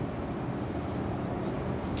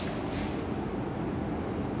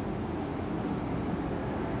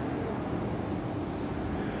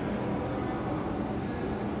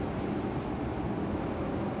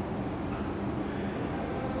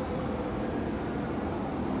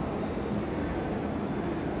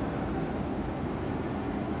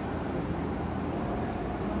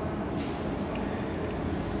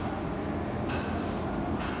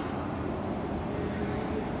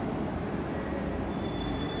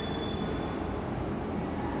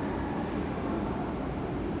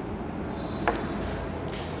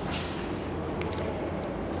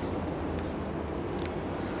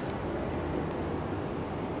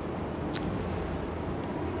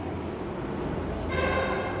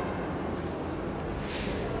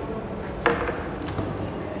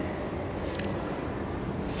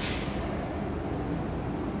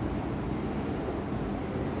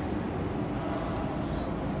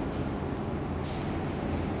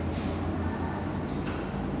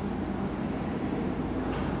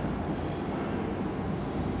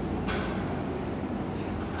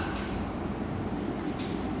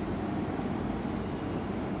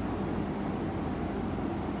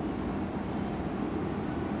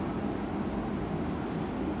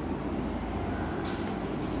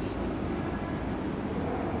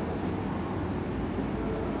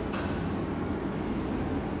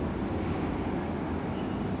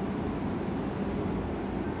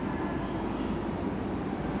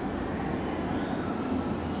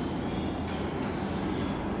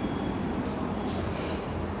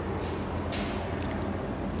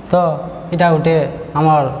तो इटा गोटे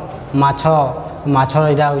आमर माछर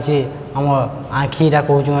इटा हूँ आमर आँखी इटा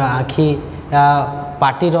कहूँ आँखी या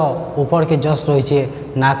पार्टीर ऊपर के जस्ट रही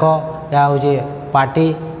नाक या हूँ पार्टी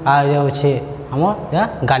आ हूँ आमर या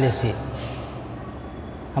गालिसी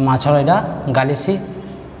माछर इटा गालिसी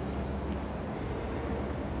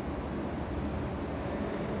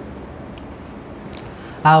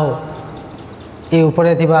आउ ये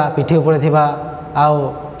ऊपर थिबा पिठी ऊपर थिबा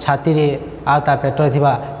आउ छाती रे आ ता पेटर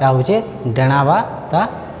थिबा या हूँ डेणा बा ता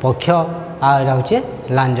पक्ष आ हूँ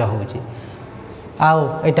लांज हूँ आउ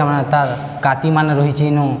एटा माने तार काती मान रही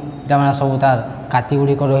इनु एटा माने सब तार काती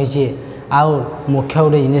गुड़िक रही आउ मुख्य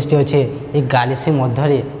गोटे जिनिसटी अच्छे ये गालिसी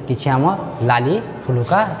मध्य किसी आम लाली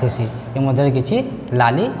फुलुका थीसी ये मध्य किसी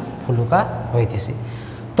लाली फुलुका रही थीसी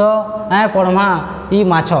तो आए पढ़मा ई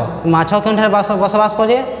माछ क्यों बसवास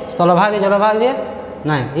करे स्थलभाग जलभाग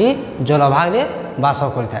ना ये जलभाग बास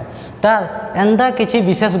करता तार एंता किसी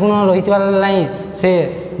विशेष गुण रही से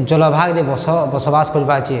जलभाग बसवास कर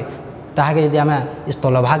पाचे ताके यदि आम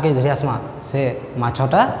स्थलभाग के धरी आसमा से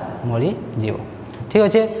माछटा मरी जीव ठीक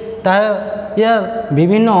अच्छे तार यार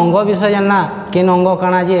विभिन्न अंग विषय जानना केन अंग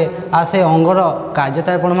काना जे आ से अंगर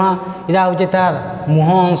कार्यता पढ़मा इटा हूँ तार मुह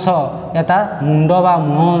अंश या तार मुंड बा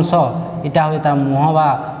मुह अंश इटा हूँ तार मुह बा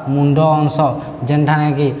मुंड अंश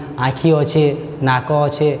जेनठाने कि आँखी अच्छे नाक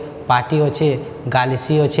अच्छे पाटी अच्छे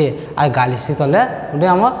गालिसी अच्छे और गालिसी तले गोटे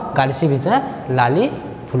आम गालिसी भितर लाली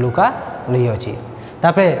फुलुका रही अच्छी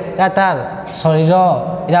तापर या तार शरीर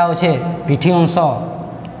इटा हूँ पिठी अंश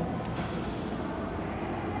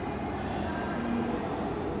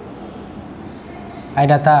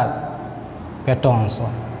एटा तार पेट अंश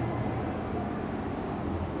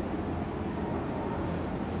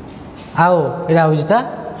आउ एटा हूँ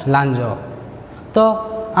तार लांज तो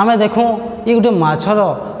आम देखूँ ये गोटे माछर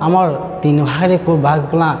आमर तीन भाग को भाग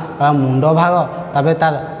कला मुंड भाग तापर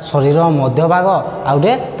तार शरीर मध्य भाग आ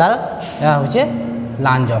गोटे तार हूँ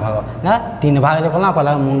लांज भाग ना तीन भाग कला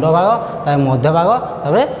पहला मुंड भाग तापर मध्य भाग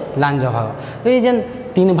तापर लांज भाग ये जेन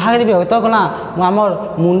तीन भाग व्यक्त कला आमर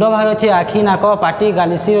मुंड भाग अच्छे आखि नाक पाटी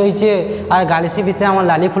गालिसी रही और गालिसी भितर आम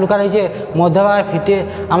लाली फुलका रही मध्य भाग फिटे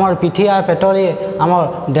आमर पिठी और पेटरे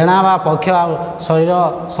आमर डेणा बा पक्ष आ शरीर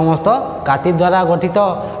समस्त काति द्वारा गठित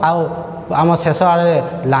आम शेष आड़े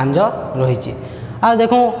लांज रही आ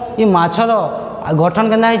देखूँ ये माछर गठन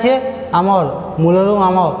केन्ता है आमर मूलरू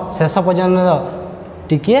आम शेष पर्यंत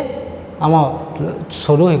टिके आम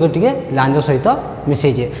सरू होकर टिके लांज सहित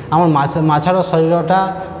मिसेजे आम माछर शरीरटा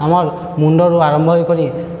आमर मुंडरू आरंभ होकर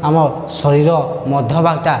आम शरीर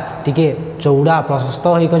मध्यभागटा टिके चौड़ा प्रशस्त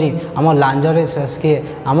होकर आम लांजरे शेष के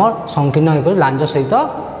आमर संकीर्ण होकर लांज सहित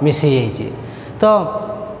मिसी जाइए तो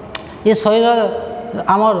ये शरीर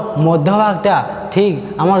आमर मध्यभागटा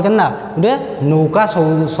ठीक आमर केन्ता गोटे नौका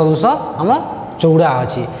सदृश आम चौड़ा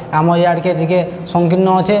अच्छी आम इे टे संकीर्ण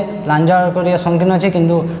अच्छे लांज संकीर्ण अच्छे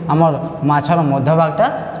किंतु आमर माछर मध्यभागटा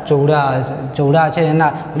चौड़ा चौड़ा अच्छे जेना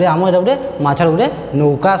गोटे आम गोटे माछर गोटे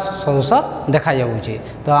नौका सदृश देखा जाऊँगी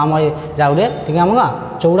तो आम गोटे टे आम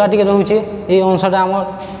चौड़ा टे रोचे ये अंशटा आमर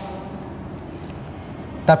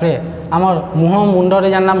तापर आमर मुह मुंडरे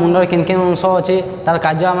जानला मुंडर किन किन अंश अच्छे तार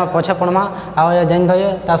कार्य आम पछे पढ़मा आ जान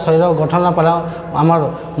थे तार शरीर गठन पड़ा आमर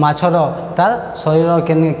माछर तार शरीर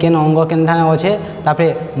केन अंग केन अच्छे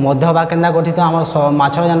तापर मध्य भाग केन्दा गठित आमर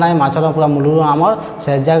माछर जानला माछर पूरा मूलर आमर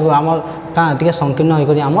शेष जाग आमर क्या टे संकीर्ण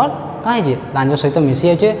होकर आमर कहीं लांज सहित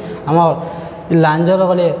मिसी जाए आमर लांजर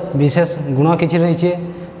गले विशेष गुण किसी रही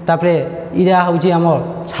तापर इटा हूँ आमर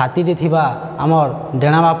छाती थिबा आमर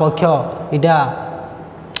डेणा बा पक्ष इटा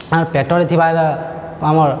पेटरे थी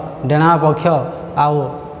आमर डेणा पक्ष आम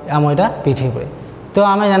यहाँ पिठी पर तो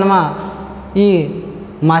आम जानमा ई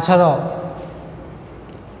माछर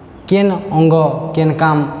केन अंग केन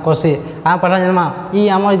काम करसी आम पहला जानमा ई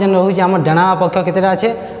आमर जेन रोचे आमर डेणा पक्ष केतेटा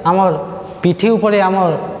अच्छे आमर पिठी उपरे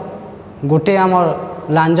आमर गोटे आमर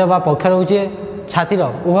लांज बा पक्ष रोचे छातीर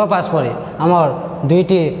उभय पार्श्वर आमर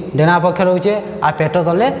दुईटी डेणा पक्ष रोचे आ पेट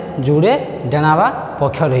तले जुड़े डेणा बा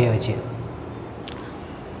पक्ष रही अच्छे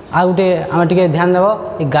आ गोटे आम टे ध्यान देव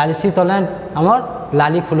ये गालिसी तले आमर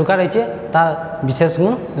लाली फुलका रही तार विशेष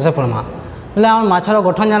गुण से पढ़मा बोले आम माछर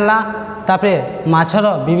गठन जानला तापर माछर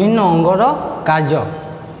विभिन्न अंगर कार्य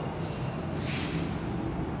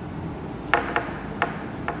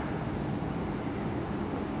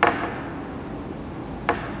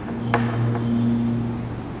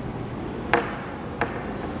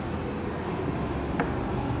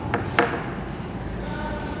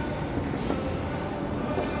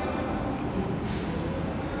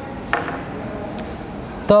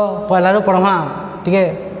तो पहला पढ़मा टे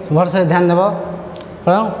भल से ध्यान देव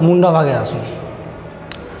मुंड भागे आसू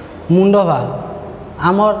मुंड भाग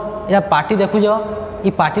आमर या पार्टी देखुज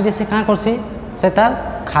ये पार्टी से क्या करसी से तार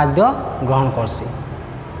खाद्य ग्रहण करसी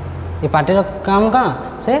ये पार्टीर काम क्या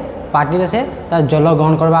से पार्टी से तार जल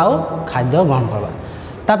ग्रहण करवा और खाद्य ग्रहण करवा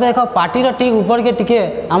तापर देख पार्टीर ठीक ऊपर के टिके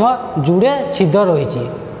आमर जुड़े छिद्र रही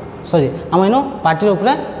सॉरी आम इन पार्टीर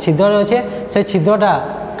ऊपर छिद्र रही से छिद्रटा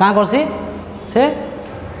क्या करसी से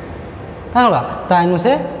क्या करवा ताइनु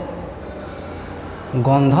से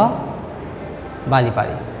गंध बाली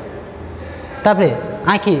पारी तापर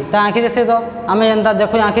आँखि ता आँखि से तो आम जेनता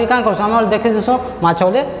देखो आँखि क्या करसु आम देखी देसु माछ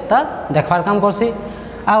बोले तार देखबार काम करसी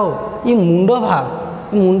आउ ये मुंड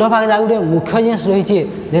भाग गोटे मुख्य जिनिस रही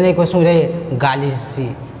जेने कहूँ रे गालिसी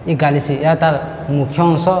ये गालिसी या तार मुख्य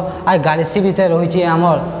अंश आ गालिसी भितर रही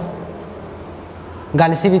आमर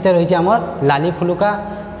गालिसी भितर रही आमर लाली फुलुका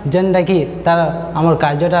जेनटा कि तार आमर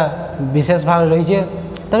कार्यटा विशेष भाव रही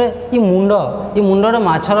तबे ये मुंडर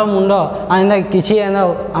माछर मुंड आम किसी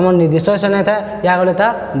आम निर्दिष्ट से नहीं था या गले ता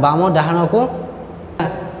बाम डाहाण को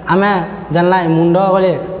आम जानला मुंड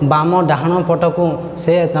गले बाम डाहाण पट को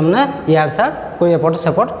से तमने यार सार कोई एपट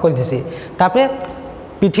सेपट करथि तापरे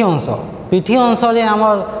पिठी अंश रे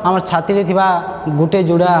आमर छाती रे थिबा गुटे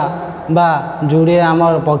जुड़ा बा जुड़े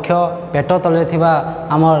आमर पक्ष पेट तले थिबा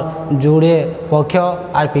आमर जुड़े पक्ष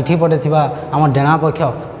आर पिठी पटे थिबा आमर डेणा पक्ष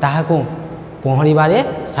ताहाकू पहरिबारे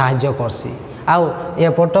साहाय्य करसी आउ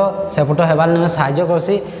एपट सेपट हेबार ने साहाय्य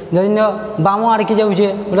करसी जदि बाम आड़की जाऊे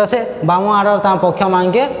बोले से बाम आड़ ता पक्ष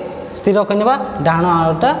मांगे स्थिर करवा डाहाण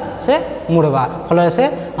आड़टा से मुड़वा फल से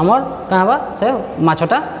आमर क्या से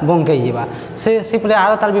माछटा बंकई जावा से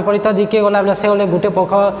आड़ तार विपरीत दिखे गला बोले से गले गोटे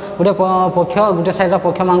पक्ष गोटे साइड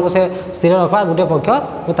पक्ष मांग से स्थिर रखा गोटे पक्ष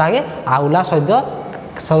को ताके आउला सहित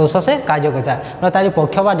सदस्य से कार्य करता है तारी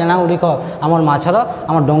पक्ष बा डेणा गुड़िक आमर माछर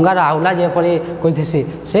आम डंगार आउला जेपरी करथि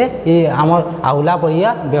से ये आमर आउला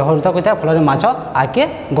परिया व्यवहृत करता फल माछ आगे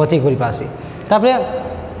गति कर पासी तापर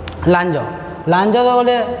लांजर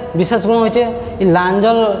गोटे विशेष गुण होचे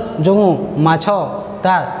लांजर जो माछ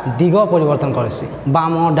तार दिग परिवर्तन करसी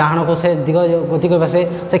बाम डाहाण को से दिग गति कर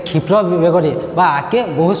से क्षिप्र बेगरे बा आके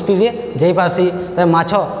बहुत स्पीड जाई पारसी तार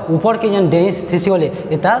माछ ऊपर के जेन डेई थिसी गले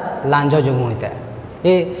ए तार लांज जो होता है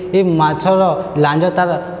ये माछर लांज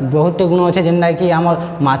तार बहुत गुण अच्छे जेनटा कि आम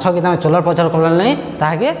माछ के चलर प्रचर कर नहीं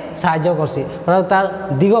ताके साहाय्य करसी तार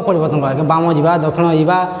दिग परिवर्तन कर बाम जा दक्षिण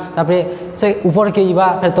जावा तापर से ऊपर के जावा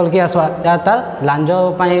फिर तलके आसवा या तार लांज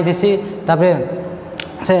पाईसी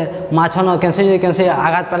से माछ न कैसे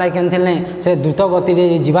आघात पाला के नहीं से द्रुत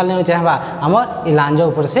गति जीवार नहीं चाहवा आम ये लांज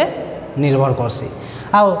उपर से निर्भर करसी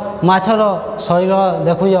आउ माछर शरीर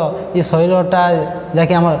देखुच ये शरीरटा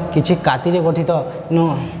जहाँकि आम कि काति गठित नु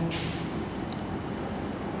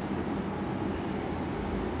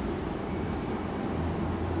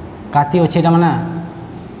काति अच्छे मैंने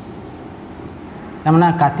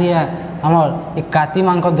काति आमर ये काति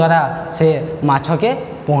मान द्वारा से माछ के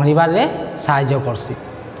पहरिबार साहाय्य करसी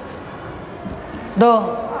तो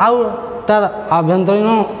आउ तार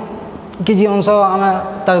आभ्यंतरीण किसी अंश आम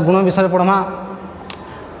तार गुण विषय पढ़मा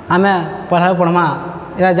आम पढ़मा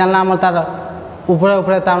या जानला आम तार ऊपर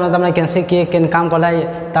ऊपर तमें कैसे किए केन काम कलाए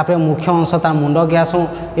तापर मुख्य अंश तार मुंड के आसू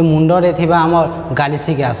ये मुंडरे थिबा आमर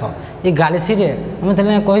गालिसी के आस ये गालिसी रे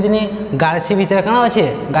मुझे कही गालिसी भितर कण अच्छे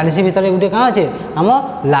गालिसी भितर गोटे कण अच्छे आम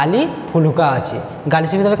लाली फुलुका अच्छे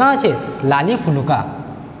गालिसी भितर कण अच्छे लाली फुलुका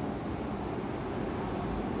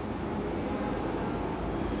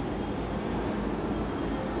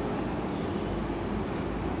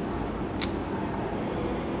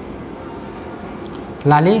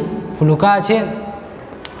लाली फुलुका अच्छे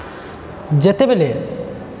जेते बेले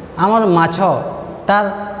आमर माछ तार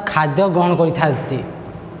खाद्य ग्रहण करते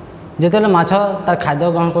जेते माछ तार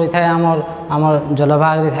खाद्य ग्रहण करता आमर आमर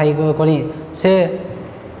जलभाग थी करी से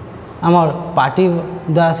आमर पार्टी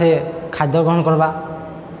द्वारा से खाद्य ग्रहण करवा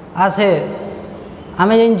आ से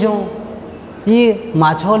आम जानूँ ये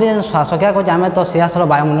माछ गोटे श्वासक्रिया कर आम तो सीधासल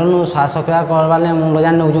वायुमंडल श्वासक्रिया करवार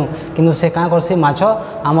अम्लजान नौचु कि से क्या करसी माछ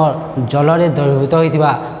आमर जलरे द्रवीभूत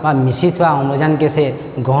होता मिसी अम्लजान के से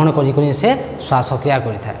ग्रहण कर से श्वासक्रिया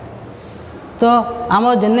करें तो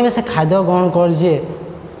आम जेने से खाद्य ग्रहण करे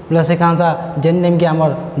बोले से क्या जेन टाइम कि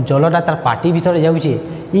आमर जलटा तार पार्टी भीतर जाऊँगी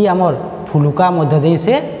ये आमर फुलुका मध्य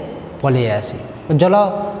से पलि आसी जल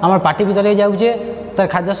आमर पार्टी भीतर जाऊँचे तार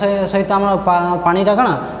खाद्य सहित आम पानीटा कण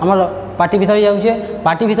आमर पार्टी भीतर जाऊँचे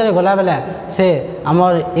पार्टी भीतर गला बेले से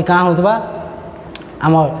आमर ये क्या होता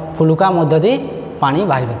आमर फुलुका मध्य दे पानी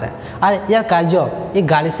बाहरी होता है और यार कार्य ये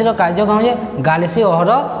गालिसी कार्य कौन है गालिसी अहर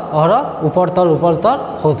अहर ऊपर तल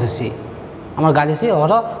होती आमर गालिसी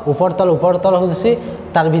अहर ऊपर तल होती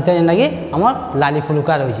तार भीतर जेनटा कि आमर लाली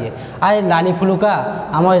फुलुका रही है और लाली फुलुका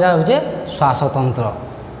आमर यहाँ हूँ श्वासतंत्र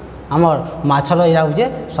आमर माछर या हूँ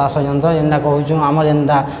श्वासयंत्र जेनटा कहूँ आमर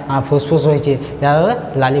जेनटा फुसफुस रही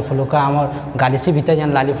यार लाली फुलुका आमर गालिसी भीतर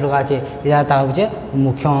जेन लाली फुलुका अच्छे या तार हूँ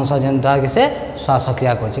मुख्य अंश जेन द्वारा कि से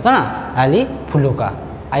श्वासक्रिया कर लाली फुलुका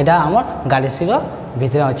यहाँ आमर गालिसी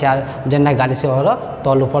भीतर अच्छे जेनटा गालिसी हर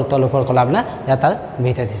तल ऊपर कला बेले या तार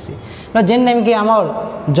भीतर थी जेन टाइम कि आमर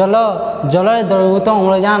जल जल द्रवीभूत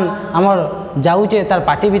अम्लजान आमर जाऊे तार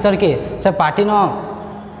पार्टी भीतर के से पार्टी न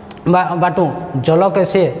बाटू जल के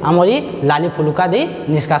से आमरी लाली फुलुका दे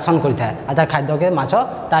निष्कासन करता है तार खाद्य के माछ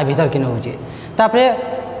तार भीतर के नौचे तापरे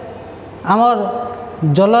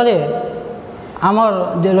आमर जलरे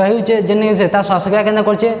आमर रही जेने से तार श्वासक्रिया केंद्र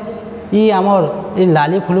करछे ई आमर ई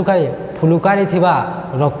लाली फुलुकारे थिबा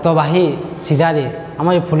रक्तवाही शिरारे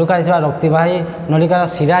आमर फुलुकारे थिबा रक्तवाही नलिकार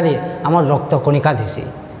शिरारे आमर रक्त कणिका दिसी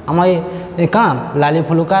आमर ये काम लाली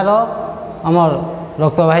फुलुकार आमर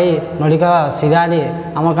रक्तवाही नलिका शिरारे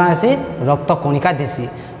आमर क्या से रक्त कणिका दिसी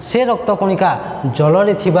से रक्त कणिका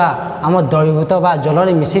जलरे थिबा आम द्रवीभूत बा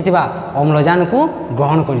जलरे मिसी थिबा अम्लजान को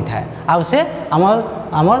ग्रहण करिथाय आ से आमर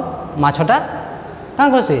आमर माछटा क्या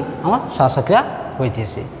करसी आम श्वासक्रिया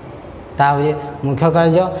होइथेसी ता हूँ मुख्य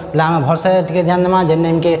कार्य बोले आम भरसा टे ध्यान देमा जेन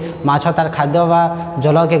टाइम के माछ तार खाद्य बा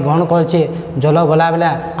जल के ग्रहण करे जल गला बेले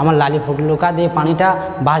आम लाली फुलुका दे पानीटा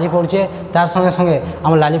बाहरी पड़े तार संगे संगे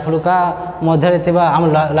आम लाली फुलुका मध्य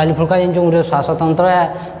आम लाली फुलुका जो गोटे श्वासतंत्र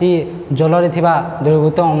ये जलरे थिबा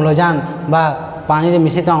द्रवीभूत अम्लजान बा पानी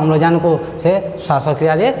मिश्रित अम्लजान को से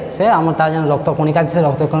श्वासक्रिया से आम तार जेन रक्त कणिका से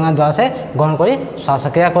रक्त कणिका द्वारा से ग्रहण कर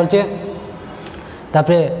श्वासक्रिया करे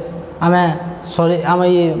तापर आम शरीर आम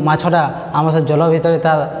ये माछटा आम से जल भितर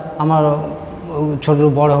तार आमर छोट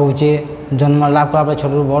बड़ होचे जन्म लाभ करा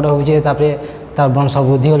छोट बड़ होचे तार वंश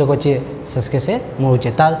वृद्धि होले करछे शेषके से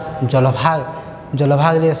मरुचे तार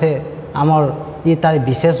जलभाग रे से आमर ये तार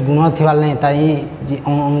विशेष गुण थिबार नहीं तार ये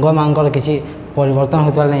अंग मांगर किसी परिवर्तन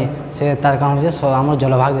होता नहीं से तार काम होचे आमर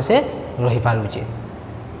जलभाग से रही पारुचे।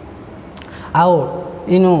 आउ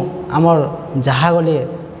इनु आमर जहाँ गले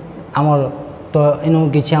आमर तो इनु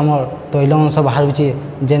किछि आमर तैल अंश बाहरुचे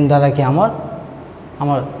जेन द्वारा कि आमर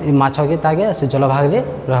माछ के ताके से जलभाग रे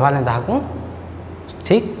रहबार ने ताहाकू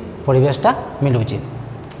ठीक परिवेशटा मिलुचे।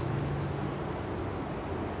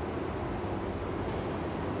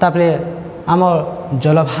 तापरे आमर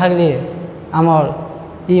जलभाग रे आमर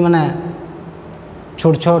ई माने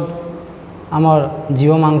छोट छोट आमर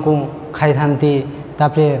जीव मानकू खाई थांती।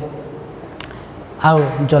 तापरे आउ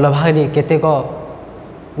जलभाग रे केतेक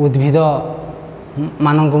उद्भिद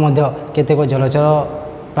मानकू मध्य केतेक जलचर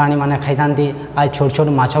प्राणी माने खाई थांती। आ छोट छोट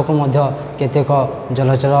माछ को मध्य केतेक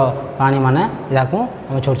जलचर प्राणी माने याकू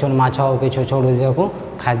छोट छोट माछ के छोट छोट उद्भिद को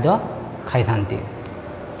खाद्य खाई थांती।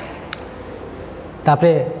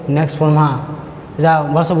 तापरे नेक्स्ट पढ़मा या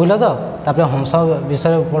वर्ष बुझल तो तापरे हंस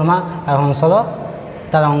विषय पढ़मा और हंसर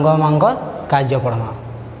तार अंग मांगर कार्य पढ़मा।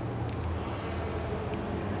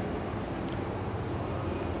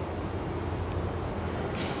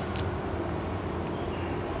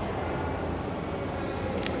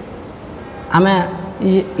 आमे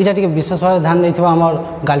इटा टी विशेष भाव ध्यान देथिबा हमर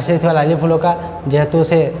गाली से लाली फुलका जेहेतु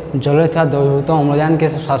से जल द्रवीभूत अम्लजान के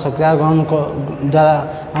श्वासक्रिया द्वारा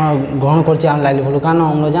ग्रहण कर लाली फुलका न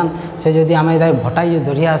अम्लजान से जदि आम भटाई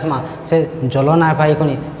धरी आसमा से जल ना पाई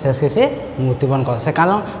से मृत्युबरण कर से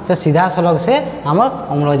कारण से सीधा सलग से आमर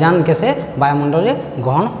अम्लजान के से वायुमंडल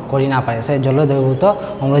ग्रहण कर ना पाए से जल द्रवीभूत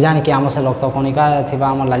अम्लजान के आम से रक्त कणिका थिबा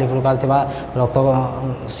आम लाली फुलकार थिबा रक्त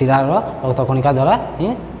शिरार रक्त कणिका द्वारा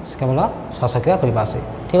ही केवल श्वासक्रिया करवा से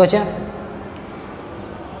ठीक अच्छे।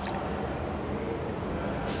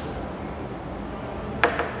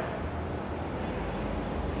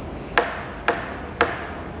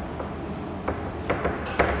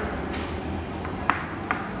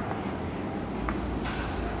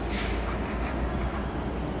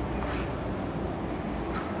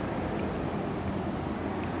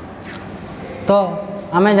 तो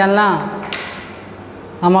आमे जानला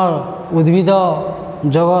आमर उद्भिद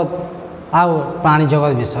जगत आउ प्राणी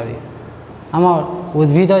जगत विषय आमर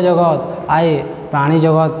उद्भिद जगत आए प्राणी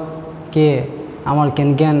जगत के आमर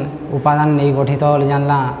केन केन उपादान नहीं गठित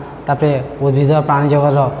जानला। तापरे उद्भिद प्राणी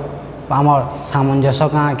जगत आमर सामंजस्य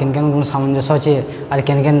क्या केन केन गुण सामंजस्य अच्छे और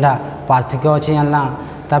केन केनटा पार्थक्य अच्छे जानला।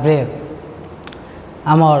 तापरे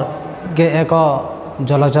आमर के एक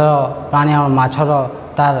जलचर प्राणी आम माछर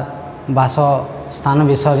तार बास स्थान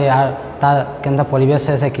विषय आर तार केनता परिवेश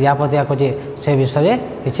से क्रिया प्रतिक्रिया करछे से विषय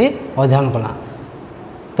किसी अध्ययन कला।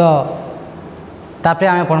 तो तापरे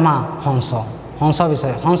आमे पढ़मा हंस हंस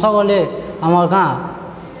विषय हंस गले आमर गाँ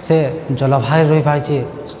से जल भाग रही पारे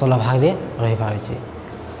स्थल भाग रही पारे।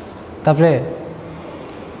 तापरे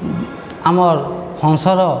आमर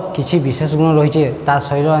हंसर किसी विशेष गुण रही तार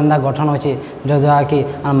शरीर एंदा गठन अच्छे जद्वारा कि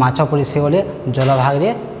माछ पड़ी से गले जल भाग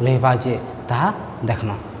रही पारे ताहा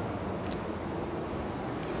देखना।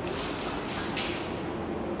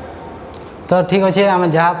 तो ठीक अच्छे आम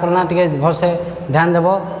जहाँ पढ़ना टे भल से ध्यान देव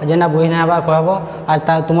जेना बही ना कहब और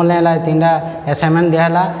तुम तीनटा असाइनमेंट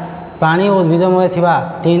दिहला प्राणी और उद्भिद मध्य थिबा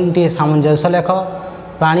 3टी सामंजस्य लेख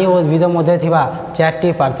प्राणी और उद्भिद मध्य थिबा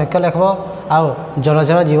 4टी पार्थक्य लेखब आउ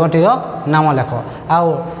जलचर जीवटीर नाम लेख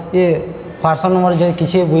आउ ये व्हाट्सएप नंबर जो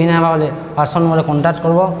किसी बही ना बोले व्हाट्सएप नंबर कंटाक्ट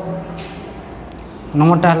करब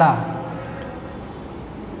नंबरटा है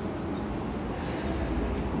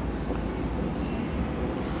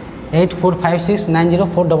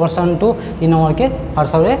 8456904772 इ नंबर के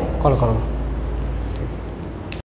व्हाट्सएप रे कॉल करो।